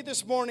want to tell you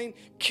this morning,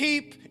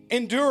 keep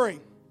enduring.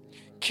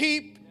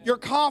 Keep your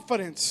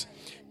confidence.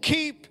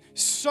 Keep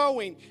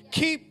sowing.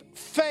 Keep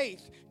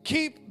faith.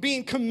 Keep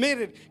being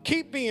committed.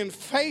 Keep being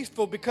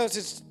faithful, because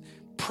it's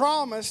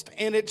promised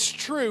and it's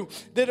true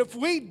that if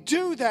we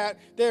do that,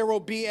 there will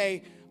be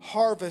a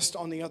harvest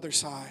on the other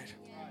side.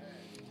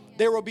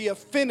 There will be a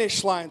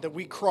finish line that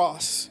we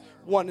cross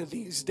one of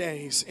these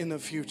days in the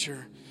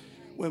future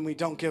when we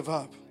don't give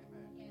up.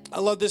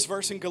 I love this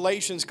verse in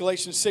Galatians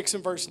 6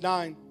 and verse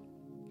 9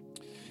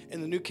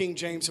 in the New King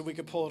James, if we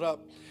could pull it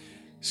up.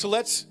 So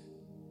let's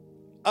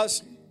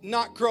us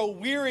not grow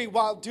weary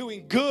while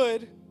doing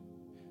good.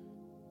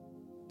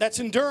 That's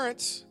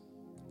endurance.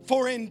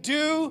 For in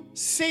due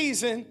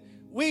season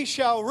we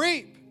shall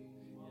reap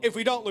if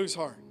we don't lose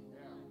heart.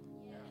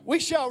 We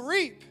shall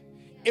reap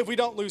if we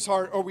don't lose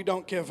heart or we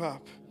don't give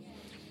up.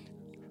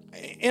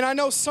 And I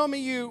know some of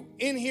you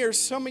in here,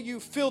 some of you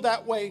feel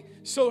that way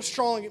so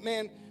strongly.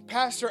 Man,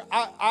 Pastor,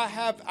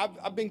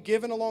 I've been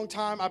giving a long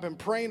time. I've been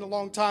praying a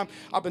long time.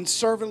 I've been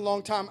serving a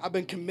long time. I've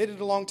been committed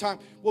a long time.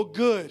 Well,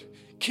 good.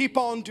 Keep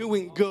on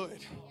doing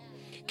good.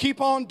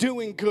 Keep on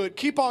doing good.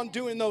 Keep on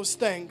doing those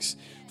things.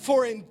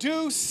 For in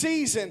due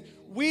season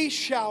we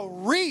shall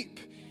reap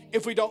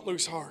if we don't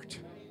lose heart.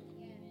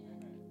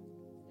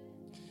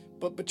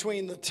 But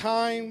between the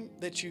time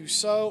that you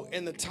sow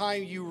and the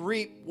time you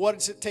reap, what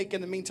does it take in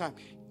the meantime?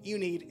 You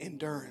need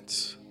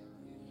endurance.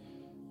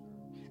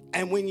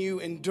 And when you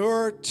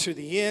endure to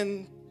the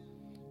end,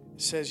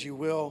 it says you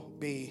will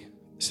be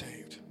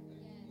saved.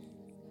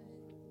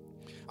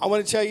 I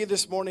want to tell you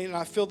this morning, and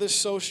I feel this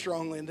so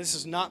strongly, and this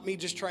is not me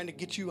just trying to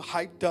get you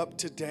hyped up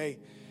today.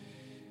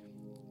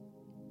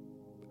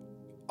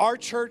 Our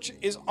church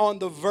is on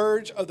the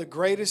verge of the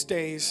greatest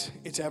days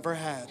it's ever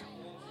had.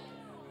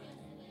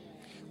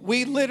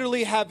 We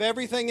literally have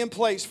everything in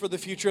place for the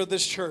future of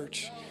this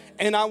church.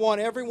 And I want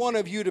every one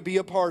of you to be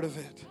a part of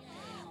it.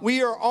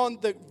 We are on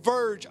the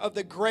verge of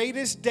the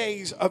greatest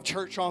days of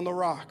Church on the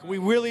Rock. We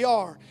really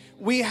are.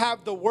 We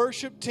have the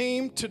worship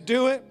team to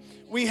do it.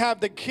 We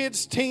have the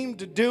kids team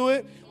to do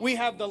it. We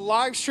have the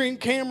live stream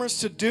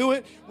cameras to do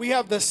it. We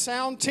have the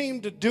sound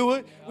team to do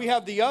it. We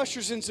have the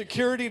ushers and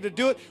security to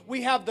do it.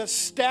 We have the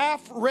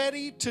staff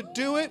ready to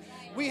do it.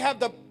 We have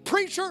the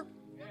preacher.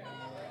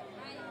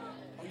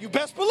 You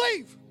best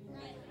believe.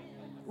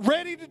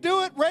 Ready to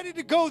do it, ready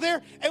to go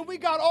there. And we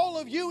got all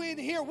of you in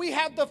here. We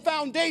have the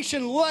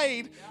foundation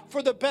laid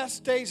for the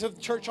best days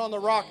of Church on the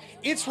Rock.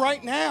 It's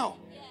right now.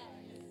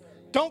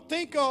 Don't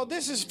think, oh,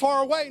 this is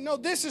far away. No,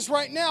 this is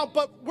right now,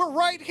 but we're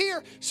right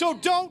here. So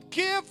don't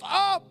give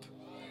up.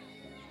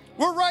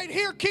 We're right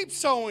here. Keep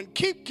sowing,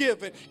 keep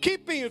giving,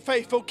 keep being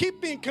faithful,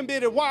 keep being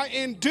committed. Why?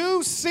 In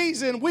due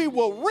season, we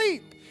will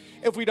reap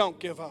if we don't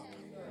give up.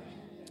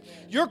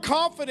 Your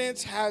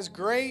confidence has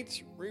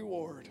great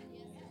reward.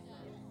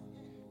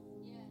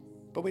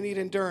 But we need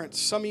endurance.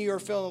 Some of you are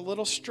feeling a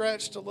little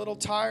stretched, a little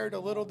tired, a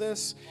little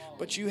this,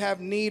 but you have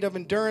need of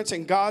endurance.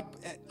 And God,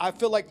 I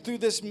feel like through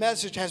this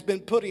message has been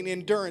putting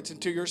endurance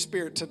into your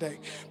spirit today,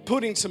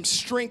 putting some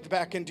strength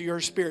back into your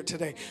spirit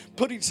today,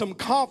 putting some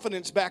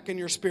confidence back in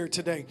your spirit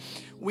today.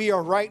 We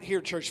are right here,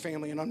 church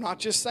family, and I'm not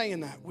just saying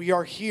that. We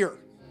are here.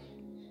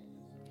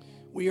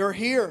 We are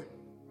here.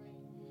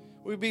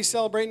 We'll be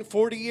celebrating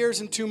 40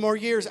 years in 2 more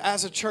years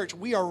as a church.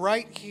 We are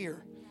right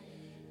here.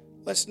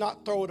 Let's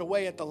not throw it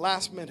away at the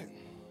last minute.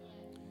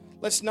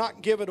 Let's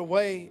not give it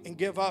away and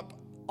give up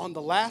on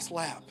the last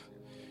lap.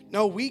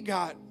 No, we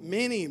got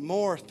many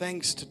more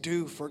things to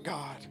do for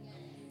God.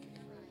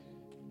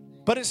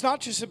 But it's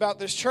not just about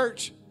this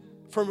church.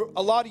 For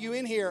a lot of you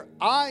in here,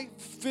 I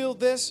feel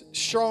this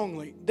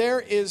strongly.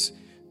 There is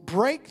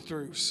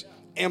breakthroughs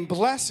and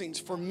blessings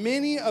for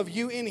many of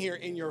you in here,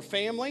 in your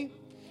family,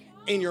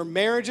 in your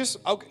marriages.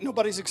 Okay,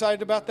 nobody's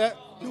excited about that?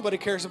 Nobody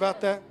cares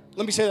about that?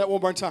 Let me say that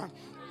one more time.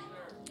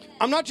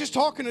 I'm not just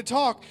talking to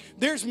talk.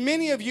 There's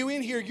many of you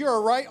in here, you're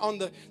right on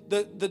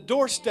the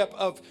doorstep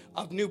of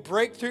new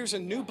breakthroughs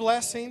and new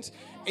blessings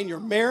in your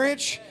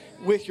marriage,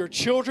 with your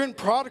children,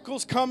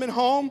 prodigals coming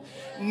home,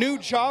 new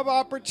job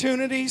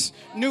opportunities,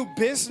 new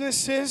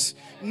businesses,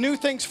 new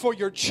things for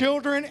your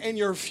children and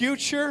your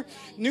future,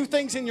 new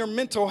things in your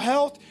mental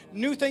health,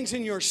 new things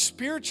in your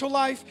spiritual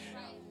life.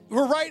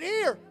 We're right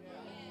here.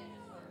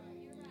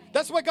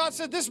 That's why God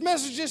said this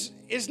message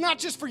is not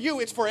just for you,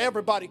 it's for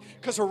everybody,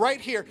 because we're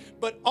right here,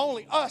 but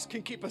only us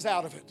can keep us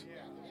out of it.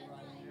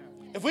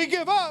 If we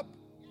give up,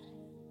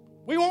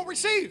 we won't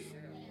receive.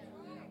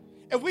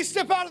 If we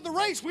step out of the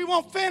race, we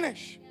won't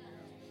finish.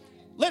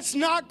 Let's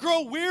not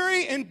grow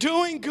weary in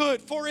doing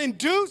good, for in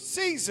due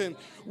season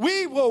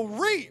we will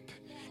reap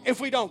if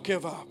we don't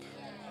give up.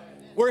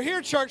 We're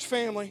here, church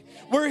family.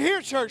 We're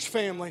here, church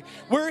family.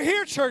 We're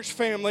here, church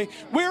family.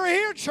 We're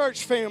here,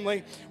 church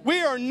family.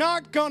 We are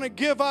not going to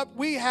give up.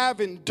 We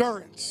have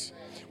endurance.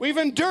 We've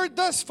endured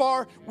thus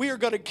far. We are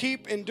going to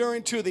keep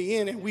enduring to the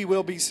end, and we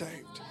will be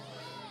saved.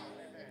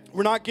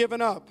 We're not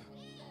giving up.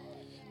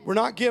 We're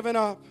not giving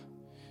up.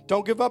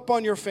 Don't give up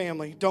on your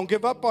family. Don't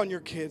give up on your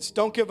kids.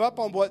 Don't give up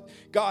on what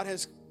God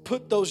has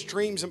put those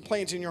dreams and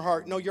plans in your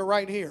heart. No, you're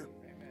right here.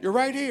 You're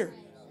right here.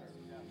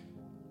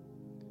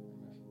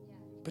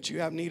 But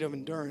you have need of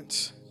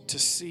endurance to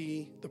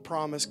see the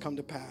promise come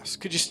to pass.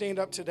 Could you stand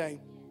up today?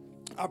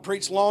 I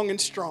preach long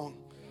and strong.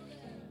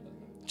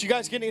 Did you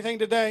guys get anything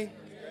today?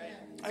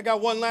 I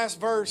got one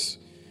last verse,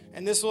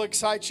 and this will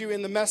excite you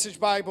in the Message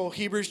Bible,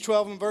 Hebrews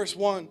 12 and verse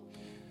 1.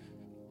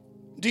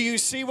 Do you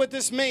see what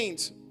this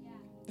means?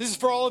 This is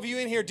for all of you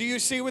in here. Do you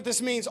see what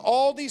this means?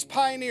 All these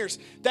pioneers,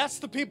 that's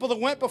the people that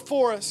went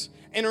before us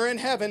and are in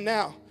heaven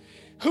now,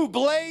 who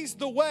blazed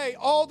the way,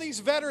 all these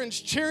veterans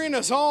cheering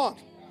us on.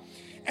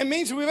 It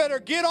means we better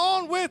get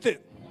on with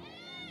it.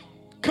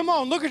 Come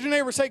on, look at your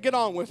neighbor and say, get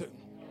on with it.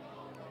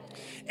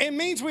 It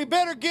means we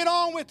better get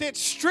on with it,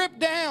 strip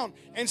down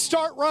and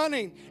start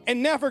running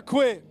and never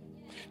quit.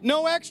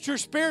 No extra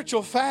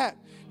spiritual fat.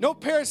 No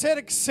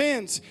parasitic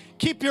sins.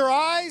 Keep your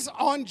eyes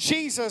on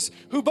Jesus,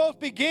 who both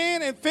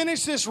began and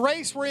finished this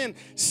race we're in.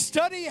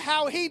 Study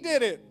how he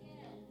did it.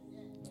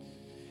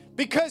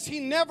 Because he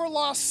never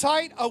lost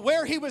sight of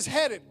where he was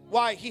headed.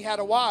 Why? He had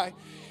a why.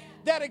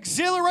 That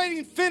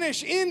exhilarating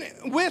finish in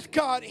with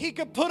God, he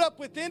could put up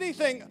with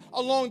anything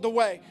along the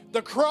way.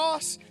 The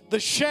cross, the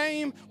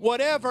shame,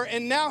 whatever.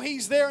 And now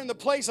he's there in the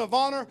place of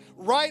honor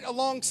right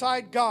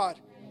alongside God.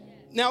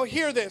 Now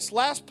hear this,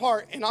 last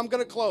part, and I'm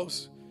going to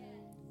close.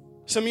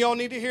 Some of y'all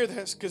need to hear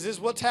this because this is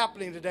what's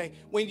happening today.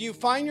 When you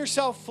find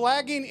yourself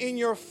flagging in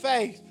your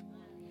faith,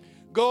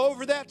 go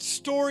over that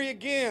story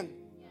again.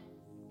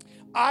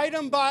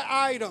 Item by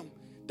item.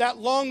 That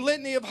long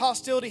litany of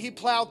hostility he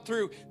plowed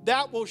through,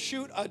 that will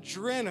shoot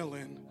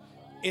adrenaline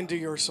into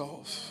your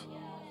souls.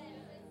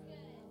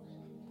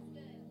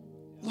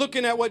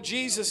 Looking at what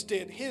Jesus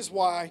did, his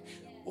why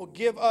will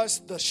give us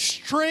the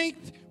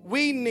strength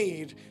we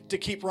need to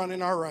keep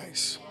running our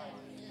race.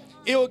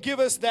 It will give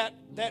us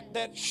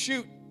that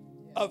shoot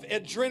of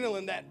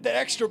adrenaline, that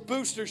extra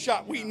booster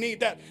shot we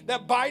need,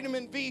 that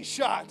vitamin B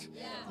shot,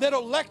 that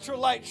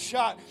electrolyte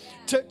shot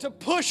to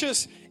push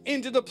us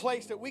into the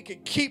place that we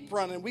could keep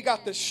running. We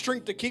got the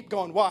strength to keep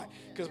going. Why?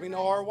 Because we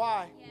know our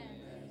why.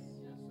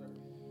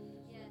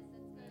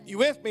 You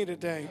with me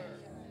today?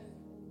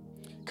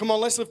 Come on,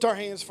 let's lift our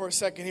hands for a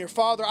second here.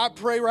 Father, I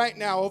pray right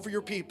now over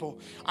your people.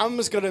 I'm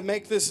just going to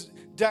make this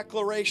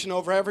declaration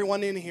over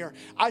everyone in here.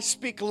 I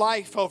speak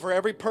life over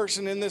every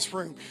person in this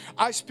room.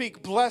 I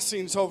speak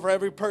blessings over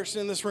every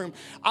person in this room.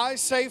 I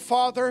say,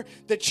 Father,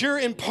 that you're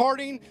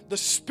imparting the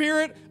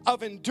spirit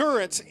of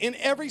endurance in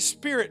every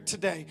spirit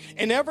today,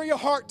 in every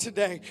heart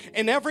today,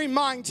 in every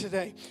mind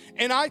today.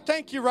 And I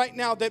thank you right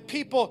now that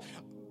people,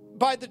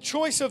 by the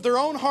choice of their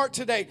own heart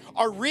today,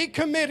 are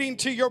recommitting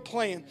to your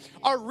plan,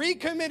 are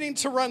recommitting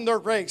to run their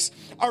race,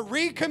 are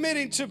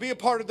recommitting to be a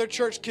part of their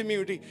church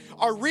community,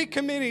 are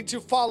recommitting to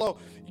follow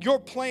your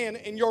plan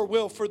and your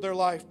will for their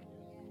life.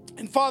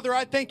 And Father,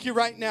 I thank you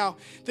right now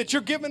that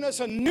you're giving us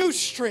a new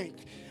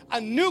strength.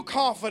 a new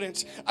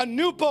confidence, a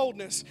new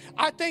boldness.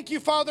 I thank you,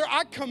 Father.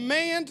 I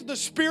command the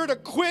spirit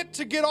of quit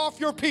to get off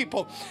your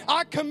people.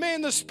 I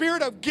command the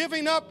spirit of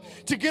giving up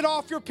to get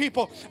off your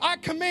people. I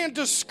command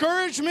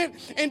discouragement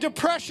and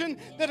depression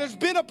that has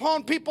been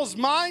upon people's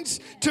minds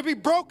to be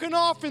broken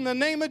off in the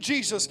name of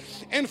Jesus.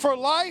 And for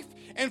life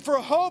and for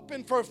hope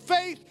and for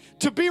faith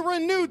to be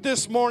renewed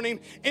this morning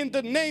in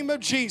the name of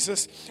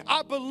Jesus.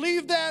 I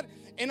believe that.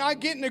 And I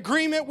get in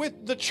agreement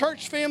with the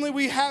church family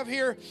we have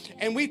here.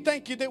 And we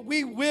thank you that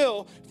we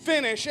will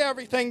finish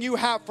everything you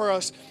have for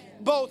us,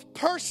 both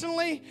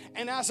personally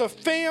and as a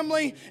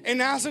family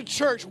and as a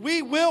church.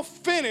 We will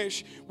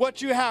finish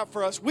what you have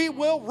for us. We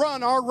will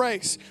run our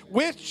race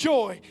with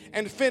joy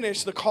and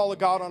finish the call of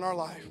God on our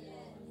life.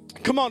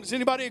 Come on, does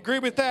anybody agree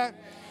with that?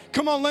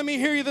 Come on, let me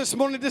hear you this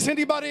morning. Does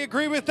anybody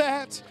agree with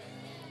that?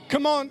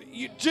 Come on,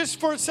 just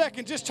for a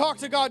second, just talk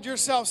to God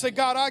yourself. Say,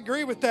 God, I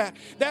agree with that.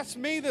 That's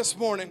me this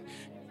morning.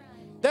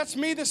 That's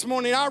me this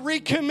morning. I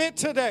recommit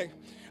today.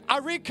 I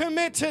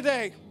recommit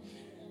today.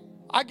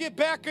 I get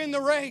back in the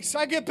race.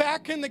 I get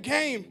back in the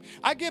game.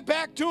 I get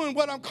back doing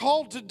what I'm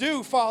called to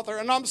do, Father.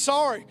 And I'm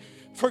sorry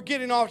for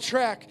getting off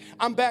track.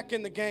 I'm back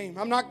in the game.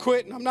 I'm not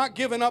quitting. I'm not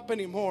giving up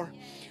anymore.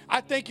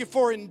 I thank you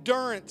for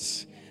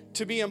endurance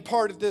to be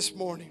imparted this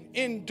morning.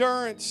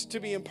 Endurance to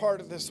be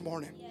imparted this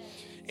morning.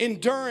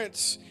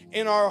 Endurance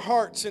in our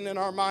hearts and in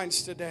our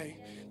minds today.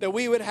 That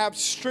we would have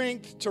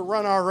strength to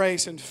run our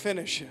race and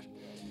finish it.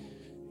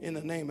 In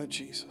the name of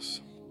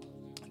Jesus.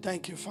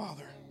 Thank you,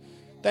 Father.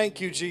 Thank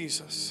you,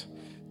 Jesus.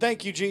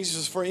 Thank you,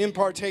 Jesus, for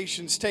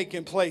impartations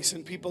taking place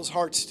in people's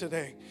hearts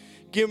today.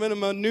 Giving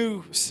them a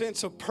new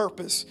sense of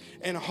purpose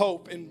and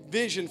hope and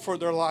vision for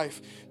their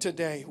life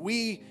today.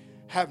 We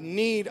have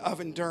need of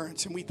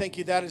endurance, and we thank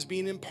you that is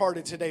being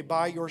imparted today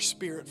by your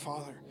Spirit,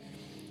 Father,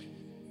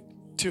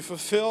 to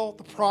fulfill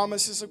the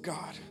promises of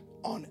God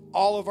on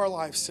all of our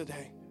lives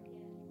today.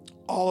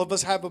 All of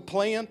us have a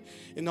plan,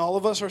 and all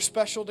of us are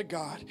special to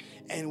God,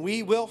 and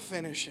we will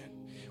finish it.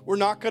 We're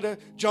not going to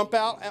jump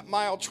out at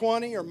mile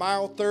 20 or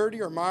mile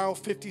 30 or mile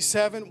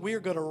 57. We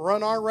are going to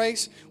run our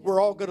race. We're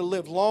all going to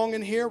live long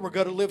in here. We're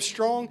going to live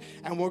strong,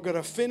 and we're going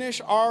to finish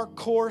our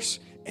course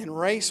and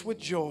race with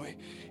joy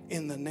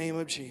in the name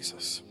of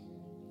Jesus.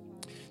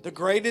 The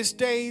greatest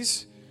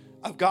days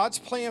of God's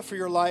plan for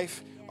your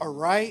life are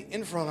right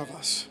in front of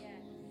us.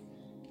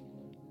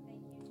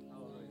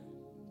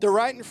 They're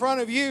right in front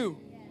of you.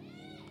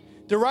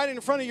 They're right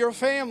in front of your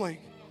family.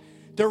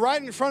 They're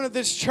right in front of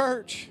this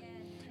church.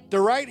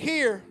 They're right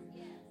here.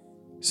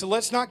 So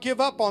let's not give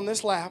up on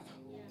this lap.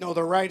 No,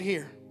 they're right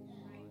here.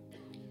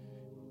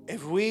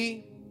 If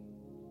we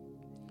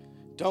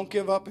don't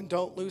give up and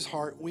don't lose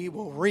heart, we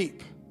will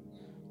reap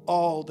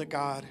all that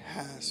God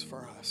has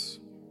for us.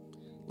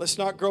 Let's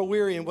not grow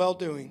weary in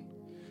well-doing,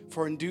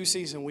 for in due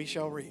season we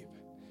shall reap.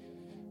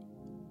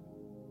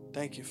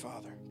 Thank you,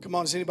 Father. Come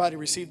on, does anybody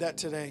receive that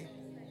today?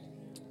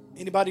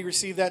 Anybody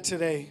receive that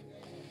today?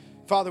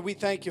 Father, we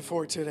thank you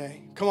for it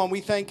today. Come on,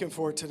 we thank him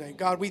for it today.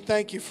 God, we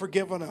thank you for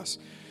giving us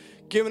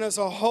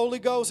a Holy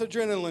Ghost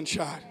adrenaline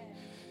shot,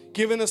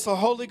 giving us the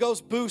Holy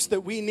Ghost boost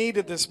that we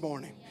needed this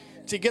morning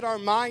to get our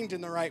mind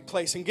in the right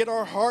place and get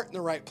our heart in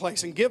the right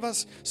place and give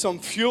us some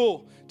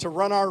fuel to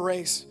run our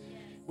race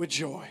with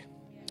joy.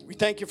 We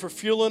thank you for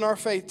fueling our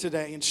faith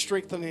today and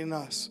strengthening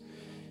us.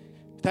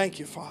 Thank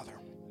you, Father.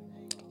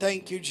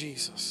 Thank you,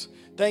 Jesus.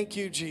 Thank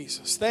you,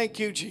 Jesus. Thank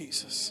you,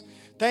 Jesus.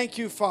 Thank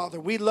you, Father.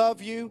 We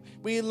love you.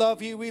 We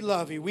love you. We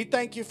love you. We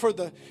thank you for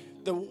the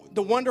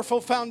wonderful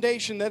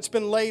foundation that's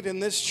been laid in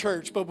this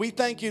church. But we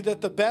thank you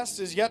that the best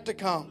is yet to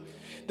come,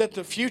 that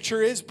the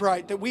future is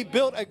bright, that we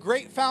built a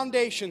great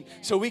foundation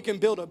so we can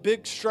build a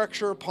big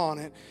structure upon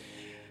it.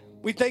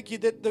 We thank you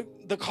that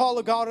the call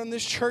of God on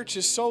this church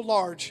is so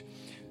large.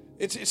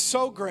 It's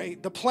so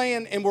great, the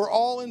plan, and we're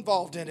all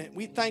involved in it.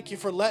 We thank you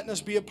for letting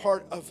us be a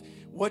part of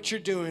what you're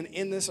doing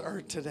in this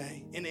earth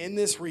today and in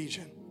this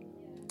region.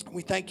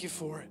 We thank you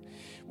for it.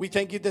 We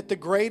thank you that the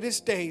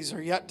greatest days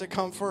are yet to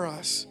come for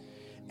us,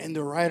 and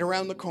they're right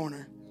around the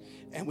corner,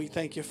 and we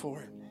thank you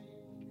for it.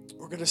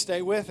 We're going to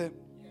stay with it.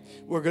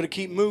 We're going to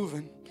keep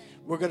moving.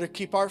 We're going to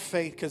keep our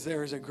faith because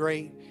there is a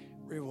great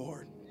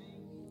reward.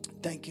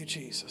 Thank you,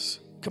 Jesus.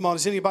 Come on,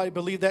 does anybody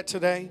believe that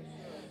today?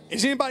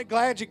 Is anybody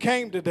glad you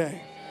came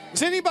today?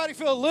 Does anybody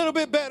feel a little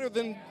bit better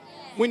than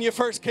when you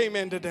first came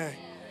in today?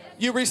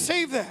 You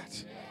received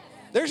that.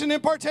 There's an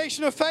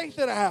impartation of faith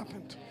that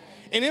happened.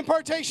 An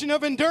impartation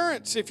of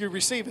endurance if you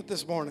receive it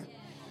this morning.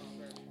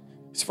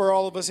 It's for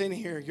all of us in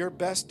here. Your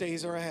best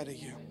days are ahead of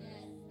you.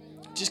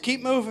 Just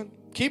keep moving.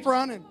 Keep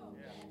running.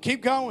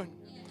 Keep going.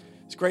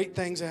 It's great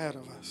things ahead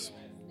of us.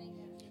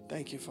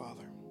 Thank you,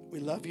 Father. We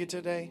love you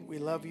today. We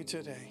love you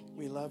today.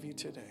 We love you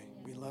today.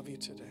 We love you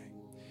today.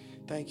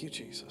 Thank you,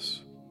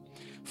 Jesus.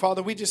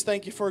 Father, we just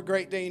thank you for a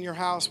great day in your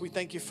house. We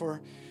thank you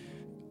for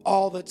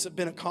all that's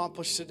been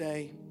accomplished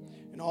today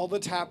and all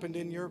that's happened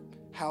in your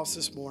house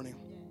this morning.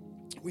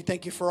 We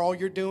thank you for all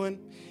you're doing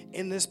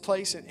in this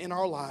place and in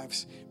our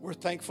lives. We're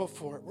thankful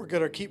for it. We're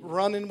going to keep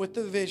running with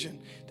the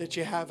vision that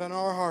you have in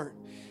our heart,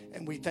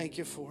 and we thank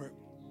you for it.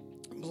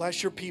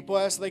 Bless your people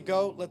as they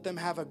go. Let them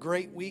have a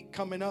great week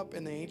coming up,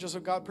 and the angels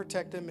of God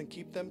protect them and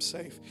keep them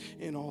safe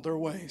in all their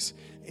ways.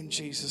 In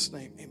Jesus'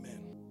 name, amen.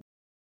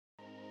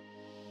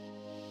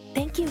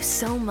 Thank you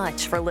so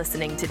much for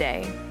listening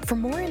today. For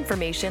more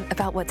information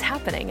about what's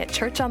happening at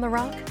Church on the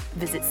Rock,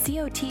 visit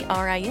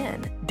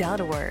cotrin.org.